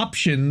to the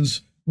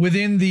options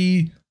within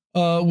the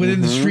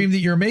stream that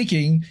you're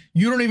making,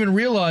 you don't even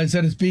realize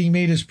that it's being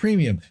made as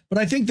premium. But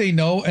I think they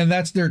know, and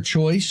that's their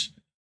choice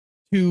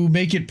to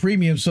make it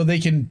premium so they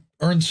can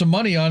earn some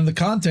money on the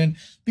content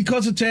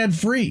because it's ad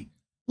free.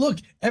 Look,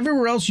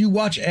 everywhere else you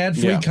watch ad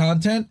free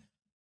content,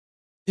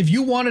 if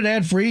you want it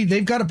ad free,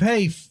 they've got to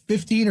pay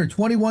 $15 or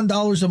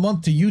 $21 a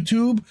month to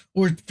YouTube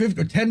or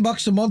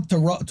 $10 a month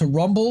to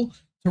Rumble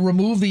to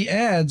remove the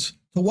ads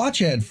to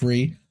watch ad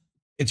free.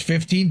 It's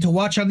 $15 to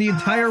watch on the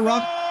entire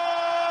Rock.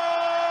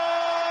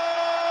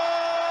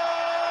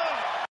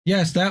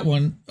 Yes, that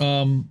one.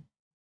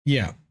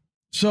 Yeah.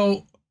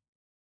 So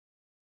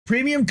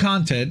Premium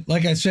content,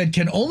 like I said,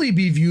 can only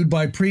be viewed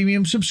by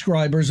premium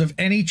subscribers of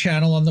any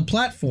channel on the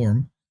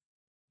platform.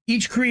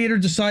 Each creator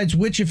decides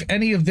which, if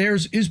any, of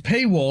theirs is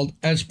paywalled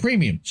as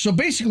premium. So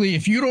basically,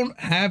 if you don't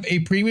have a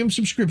premium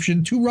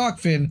subscription to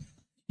Rokfin,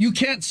 you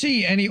can't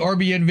see any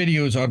RBN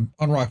videos on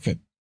Rokfin.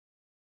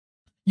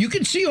 You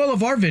can see all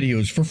of our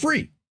videos for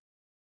free.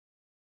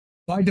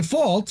 By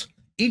default,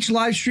 each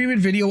live stream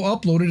and video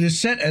uploaded is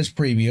set as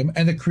premium,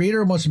 and the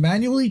creator must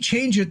manually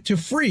change it to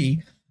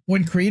free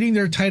when creating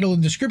their title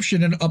and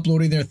description and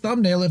uploading their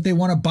thumbnail if they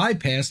want to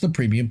bypass the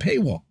premium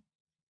paywall.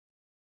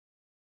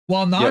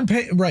 While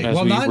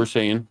we're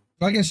saying,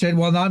 like I said,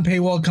 while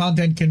non-paywall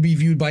content can be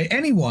viewed by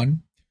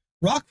anyone,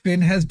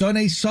 Rokfin has done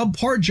a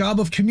subpar job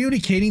of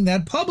communicating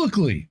that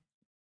publicly,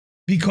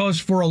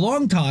 because for a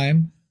long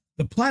time,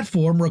 the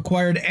platform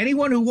required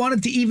anyone who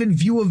wanted to even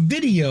view a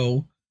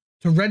video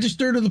to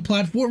register to the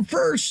platform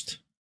first.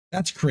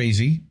 That's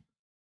crazy.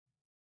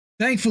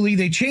 Thankfully,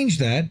 they changed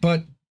that,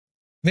 but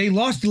they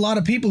lost a lot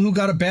of people who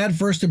got a bad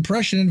first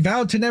impression and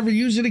vowed to never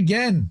use it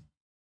again.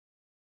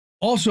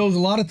 Also, a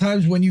lot of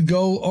times when you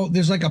go,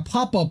 there's like a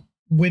pop-up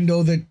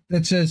window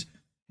that says,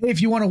 hey,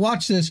 if you want to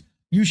watch this,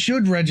 you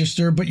should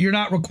register, but you're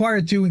not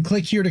required to, and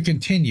click here to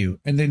continue.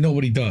 And then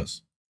nobody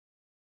does.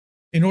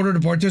 In order to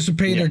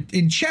participate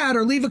in chat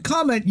or leave a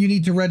comment, you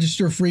need to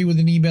register free with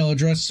an email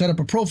address, set up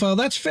a profile.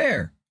 That's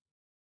fair.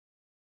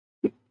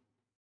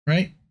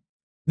 Right?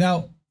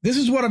 Now, this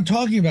is what I'm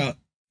talking about.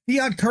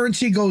 Fiat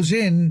currency goes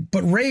in,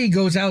 but Ray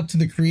goes out to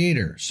the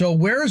creator. So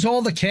where is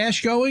all the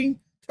cash going?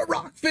 To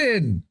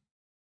Rokfin.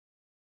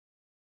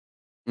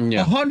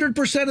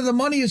 100% of the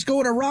money is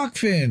going to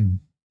Rokfin,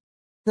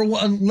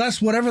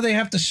 unless whatever they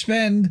have to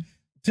spend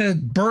to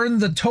burn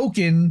the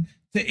token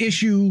to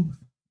issue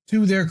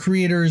to their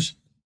creators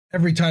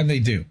every time they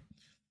do.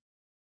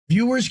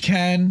 Viewers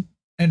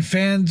and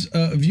fans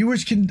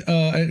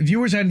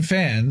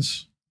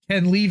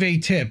can leave a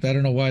tip. I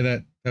don't know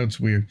why that's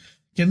weird.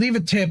 Can leave a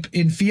tip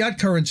in fiat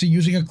currency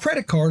using a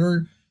credit card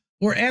or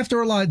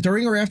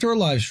during or after a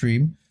live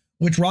stream,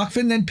 which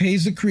Rokfin then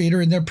pays the creator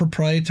in their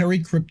proprietary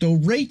crypto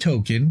Ray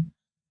token.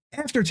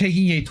 After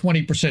taking a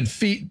 28%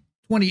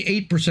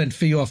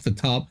 fee off the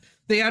top,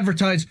 they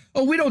advertise,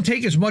 oh, we don't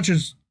take as much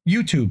as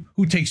YouTube,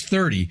 who takes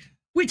 30.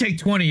 We take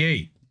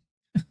 28.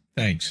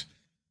 Thanks.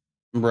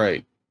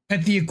 Right.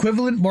 At the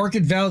equivalent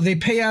market value, they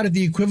pay out at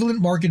the equivalent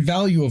market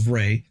value of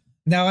Ray.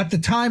 Now, at the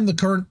time, the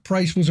current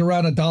price was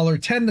around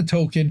 $1.10 the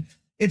token.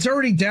 It's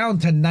already down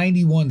to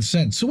 91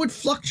 cents, so it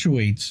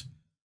fluctuates.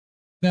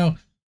 Now,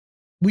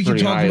 we can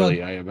talk about,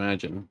 I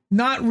imagine.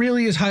 Not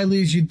really as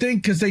highly as you'd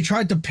think, because they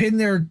tried to pin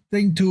their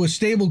thing to a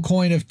stable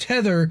coin of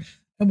Tether,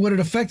 and what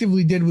it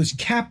effectively did was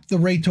cap the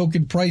Ray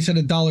token price at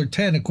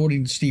 $1.10,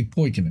 according to Steve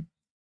Poikonen.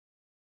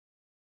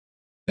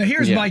 Now,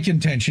 here's my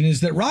contention,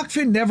 is that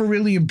Rokfin never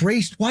really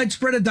embraced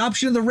widespread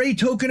adoption of the Ray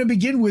token to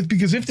begin with,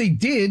 because if they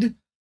did,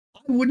 I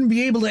wouldn't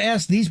be able to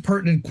ask these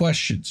pertinent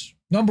questions.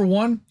 Number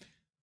one,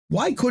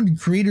 why couldn't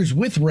creators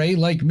with Ray,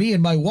 like me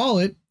and my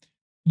wallet,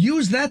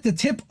 use that to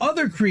tip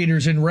other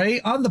creators in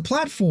Ray on the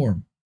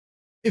platform?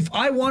 If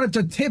I wanted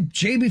to tip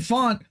JB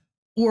Font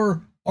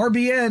or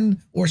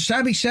RBN or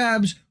Sabby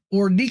Sabs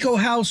or Nico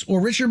House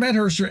or Richard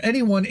Medhurst or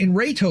anyone in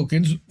Ray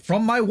tokens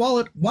from my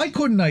wallet, why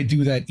couldn't I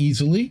do that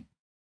easily?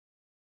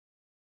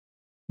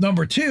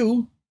 Number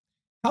two,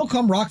 how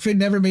come Rokfin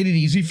never made it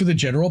easy for the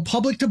general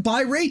public to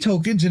buy Ray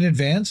tokens in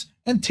advance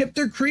and tip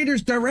their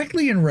creators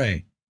directly in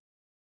Ray?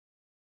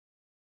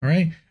 All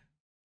right.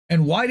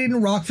 And why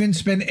didn't Rokfin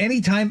spend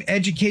any time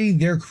educating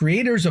their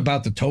creators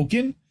about the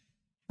token,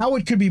 how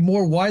it could be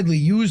more widely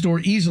used or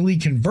easily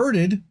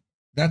converted?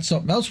 That's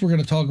something else we're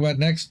going to talk about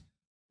next,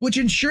 which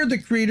ensured the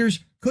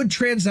creators could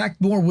transact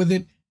more with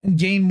it and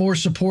gain more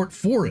support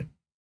for it.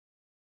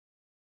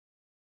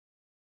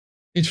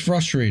 It's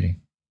frustrating.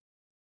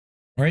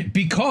 All right,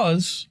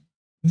 because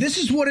this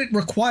is what it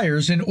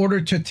requires in order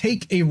to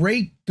take a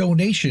Ray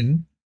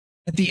donation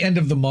at the end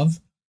of the month,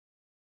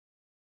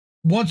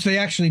 once they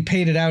actually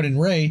paid it out in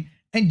Ray,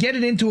 and get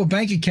it into a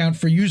bank account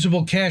for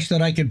usable cash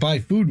that I could buy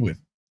food with.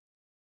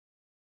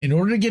 In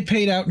order to get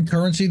paid out in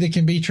currency that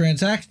can be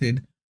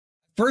transacted,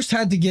 first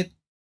had to get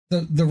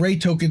the Ray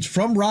tokens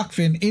from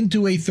Rokfin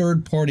into a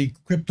third-party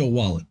crypto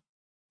wallet,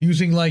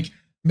 using like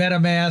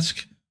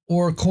MetaMask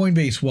or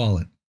Coinbase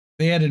wallet.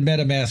 They added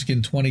MetaMask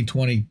in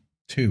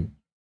 2022.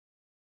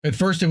 At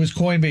first, it was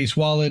Coinbase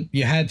wallet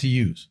you had to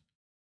use.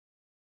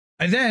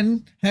 I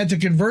then had to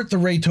convert the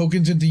Ray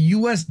tokens into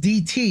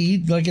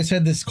USDT, like I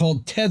said, this is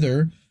called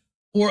Tether,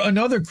 or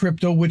another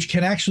crypto which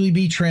can actually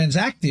be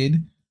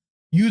transacted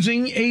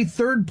using a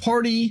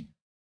third-party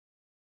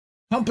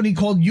company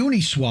called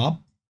Uniswap.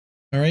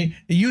 All right,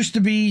 it used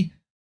to be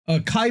a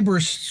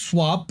Kyber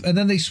swap, and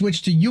then they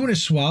switched to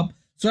Uniswap.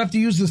 So I have to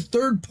use this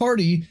third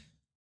party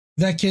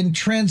that can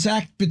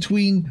transact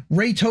between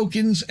Ray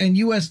tokens and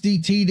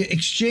USDT to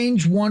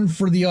exchange one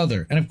for the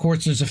other. And of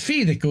course, there's a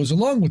fee that goes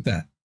along with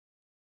that.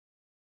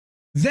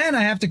 Then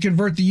I have to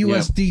convert the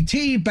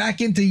USDT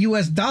back into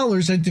US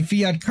dollars, into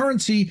fiat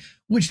currency,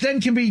 which then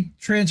can be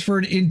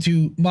transferred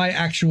into my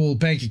actual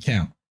bank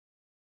account.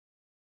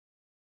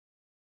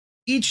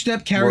 Each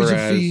step carries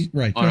a fee.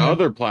 Right. On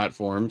other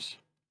platforms,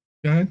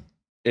 go ahead.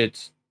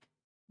 It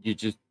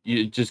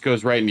just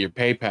goes right into your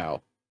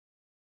PayPal.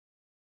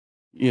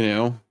 You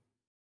know,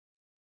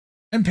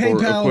 and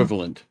PayPal or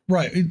equivalent,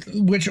 right?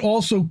 Which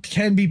also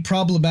can be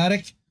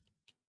problematic.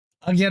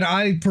 Again,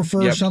 I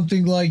prefer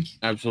something like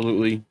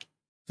absolutely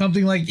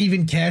something like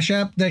even Cash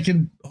App that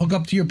can hook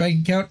up to your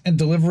bank account and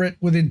deliver it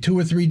within 2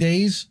 or 3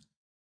 days.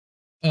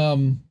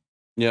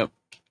 Yep.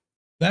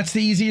 That's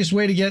the easiest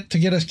way to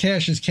get us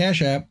cash is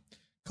Cash App.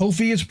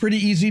 Ko-fi is pretty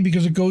easy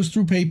because it goes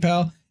through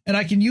PayPal, and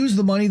I can use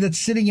the money that's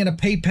sitting in a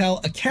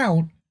PayPal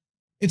account.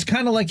 It's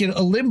kind of like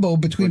a limbo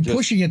between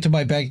pushing it to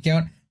my bank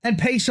account and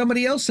pay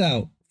somebody else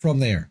out from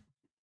there.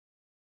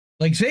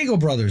 Like Zago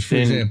Brothers, for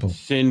example.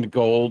 Send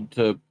gold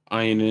to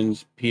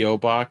INN's P.O.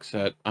 Box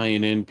at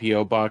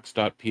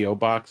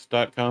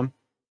innpobox.pobox.com.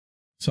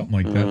 Something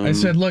like that. I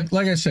said, look,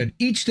 like I said,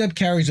 each step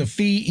carries a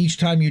fee each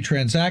time you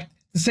transact.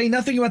 To say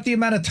nothing about the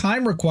amount of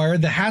time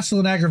required, the hassle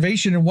and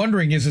aggravation and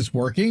wondering, is this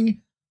working?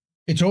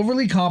 It's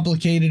overly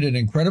complicated and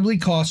incredibly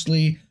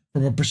costly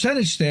from a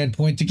percentage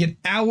standpoint to get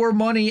our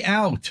money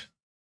out.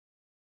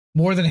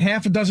 More than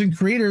half a dozen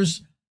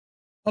creators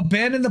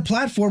abandoned the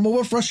platform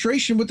over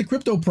frustration with the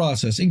crypto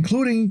process,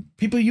 including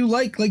people you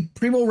like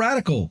Primo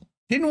Radical.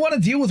 Didn't want to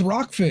deal with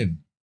Rokfin.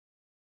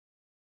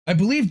 I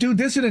believe Due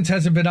Dissidence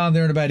hasn't been on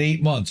there in about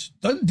 8 months.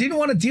 Didn't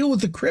want to deal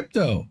with the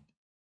crypto.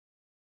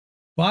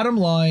 Bottom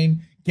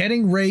line,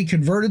 getting Ray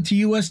converted to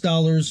US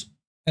dollars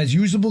as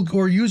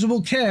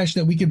usable cash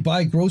that we could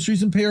buy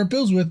groceries and pay our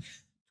bills with.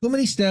 Too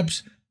many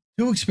steps,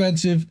 too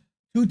expensive,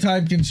 too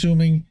time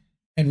consuming,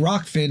 and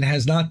Rokfin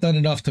has not done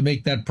enough to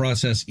make that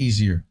process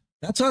easier.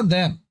 That's on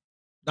them,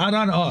 not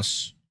on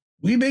us.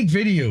 We make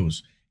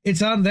videos.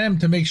 It's on them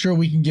to make sure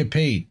we can get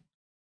paid.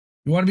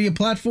 You want to be a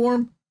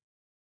platform?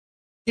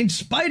 In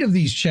spite of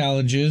these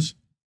challenges,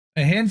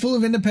 a handful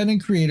of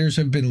independent creators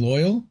have been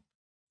loyal,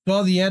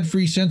 saw the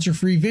ad-free,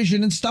 censor-free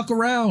vision, and stuck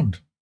around.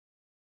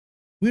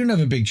 We don't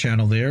have a big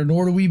channel there,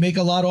 nor do we make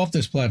a lot off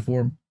this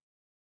platform.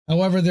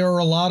 However, there are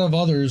a lot of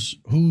others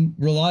who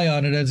rely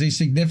on it as a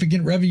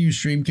significant revenue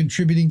stream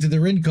contributing to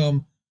their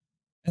income,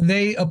 and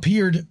they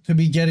appeared to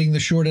be getting the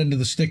short end of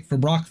the stick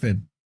from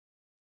Rokfin.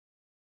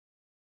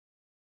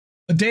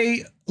 A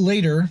day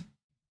later,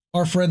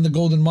 our friend the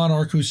Golden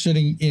Monarch, who's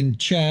sitting in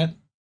chat,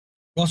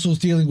 Russell's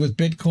dealing with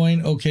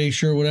Bitcoin. Okay,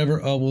 sure, whatever.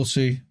 We'll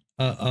see.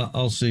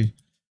 I'll see.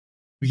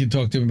 We can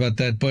talk to him about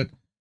that. But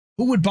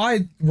who would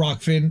buy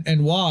Rokfin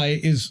and why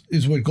is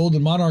what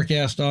Golden Monarch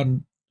asked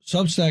on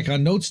Substack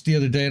on Notes the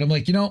other day. And I'm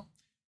like, I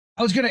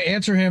was going to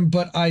answer him,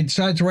 but I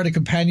decided to write a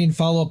companion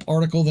follow-up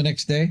article the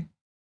next day.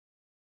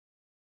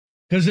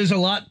 Because there's a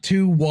lot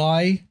to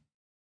why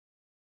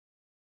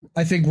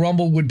I think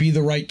Rumble would be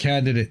the right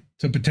candidate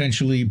to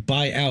potentially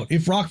buy out.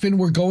 If Rokfin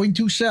were going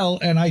to sell,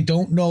 and I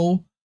don't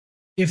know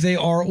if they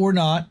are or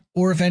not,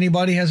 or if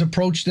anybody has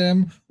approached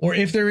them, or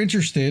if they're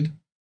interested.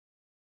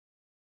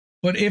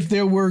 But if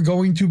they were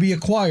going to be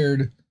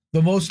acquired,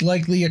 the most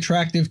likely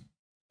attractive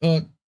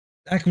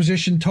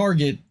acquisition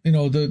target,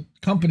 the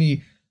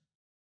company,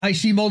 I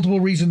see multiple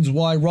reasons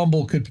why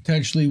Rumble could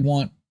potentially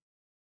want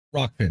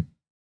Rokfin.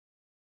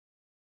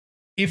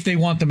 If they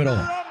want them at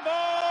all.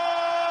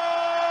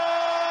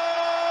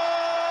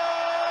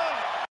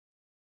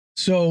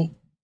 So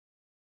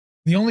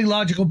the only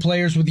logical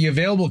players with the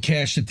available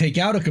cash to take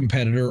out a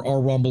competitor are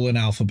Rumble and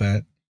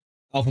Alphabet.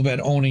 Alphabet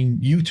owning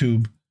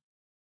YouTube.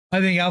 I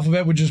think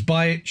Alphabet would just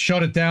buy it,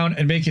 shut it down,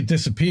 and make it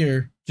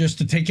disappear just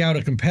to take out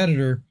a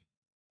competitor.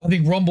 I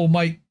think Rumble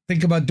might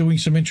think about doing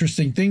some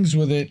interesting things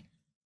with it.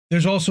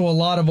 There's also a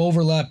lot of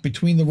overlap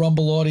between the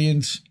Rumble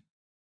audience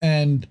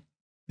and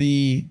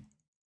the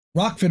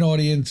Rokfin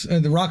audience, the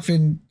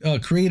Rokfin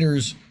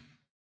creators,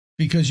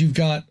 because you've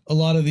got a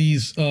lot of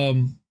these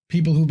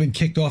people who've been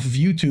kicked off of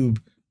YouTube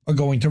are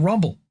going to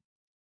Rumble.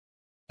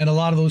 And a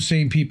lot of those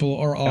same people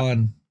are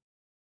on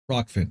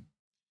Rokfin.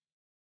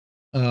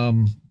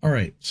 All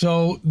right.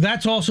 So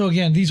that's also,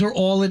 again, these are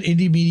all at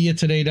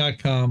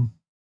indiemediatoday.com.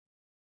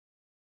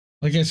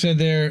 Like I said,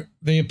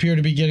 they appear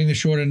to be getting the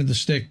short end of the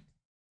stick.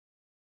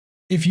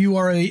 If you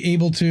are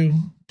able to,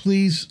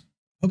 please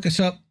hook us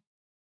up,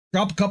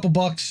 drop a couple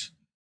bucks,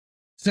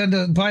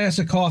 buy us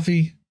a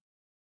coffee,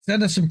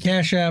 send us some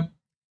Cash App.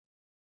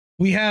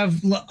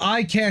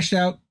 I cashed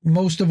out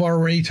most of our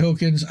Ray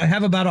tokens. I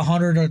have about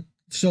 $100 or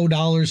so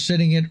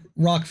sitting at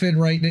Rokfin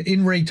right now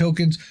in Ray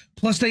tokens.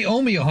 Plus they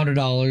owe me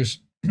 $100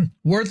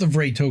 worth of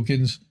Ray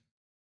tokens.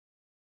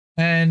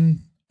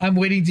 And I'm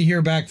waiting to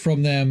hear back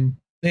from them.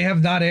 They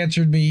have not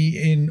answered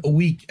me in a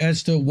week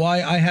as to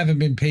why I haven't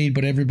been paid,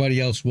 but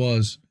everybody else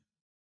was.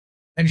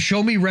 And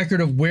show me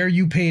record of where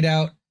you paid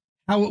out,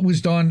 how it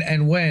was done,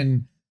 and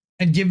when,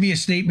 and give me a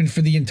statement for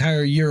the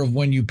entire year of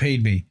when you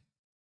paid me.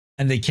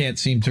 And they can't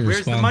seem to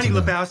respond. Where's the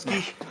money,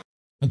 Lebowski?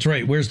 That's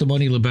right. Where's the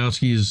money,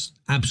 Lebowski is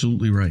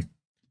absolutely right.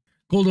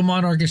 Golden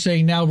Monarch is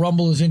saying now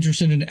Rumble is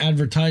interested in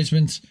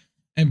advertisements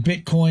and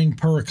Bitcoin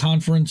per a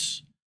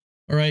conference.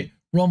 All right.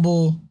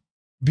 Rumble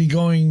be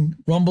going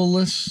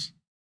Rumble-less.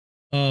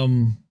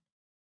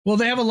 Well,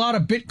 they have a lot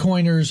of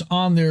Bitcoiners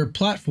on their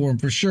platform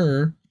for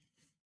sure.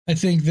 I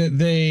think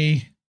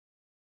that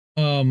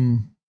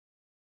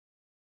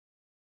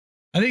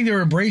I think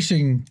they're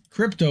embracing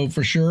crypto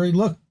for sure.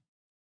 Look,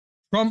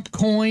 Trump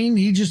coin,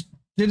 he just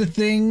did a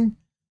thing.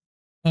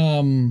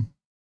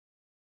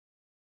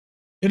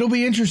 It'll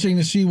be interesting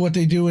to see what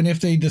they do and if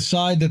they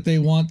decide that they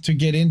want to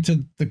get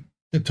into the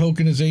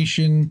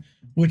tokenization,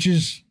 which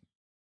is,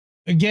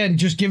 again,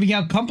 just giving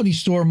out company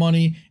store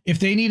money. If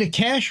they need a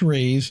cash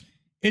raise,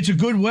 it's a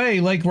good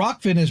way, like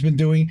Rokfin has been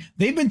doing.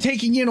 They've been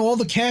taking in all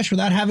the cash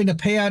without having to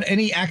pay out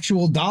any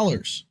actual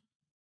dollars.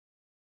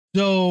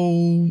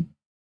 So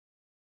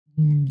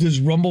does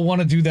Rumble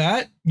want to do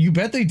that? You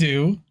bet they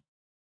do.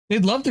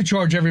 They'd love to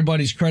charge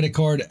everybody's credit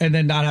card and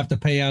then not have to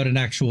pay out in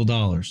actual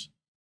dollars.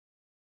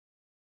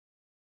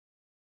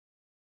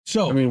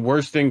 So, I mean,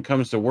 worst thing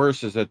comes to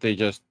worst is that they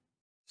just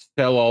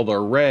sell all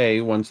their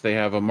Ray once they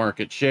have a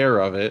market share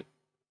of it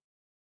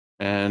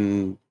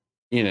and,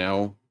 you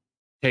know,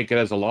 take it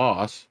as a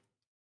loss.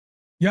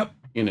 Yep.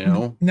 You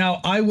know,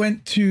 now I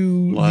went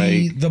to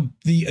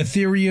the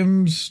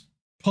Ethereum's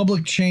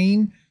public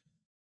chain.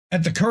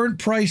 At the current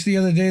price the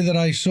other day that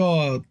I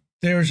saw,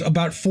 there's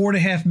about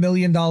 $4.5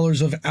 million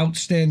of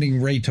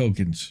outstanding Ray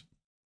tokens.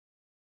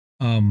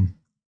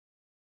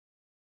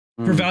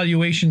 For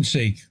valuation's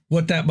sake,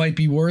 what that might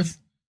be worth.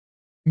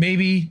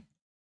 Maybe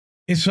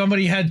if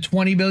somebody had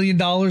 $20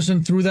 million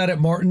and threw that at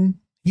Martin,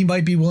 he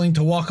might be willing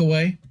to walk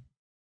away.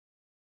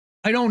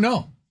 I don't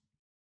know.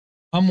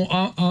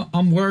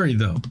 I'm worried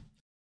though.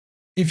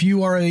 If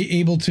you are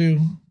able to,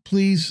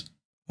 please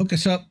hook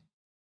us up,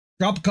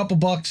 drop a couple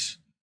bucks,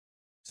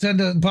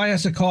 buy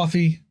us a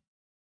coffee,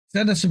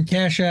 send us some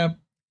Cash App,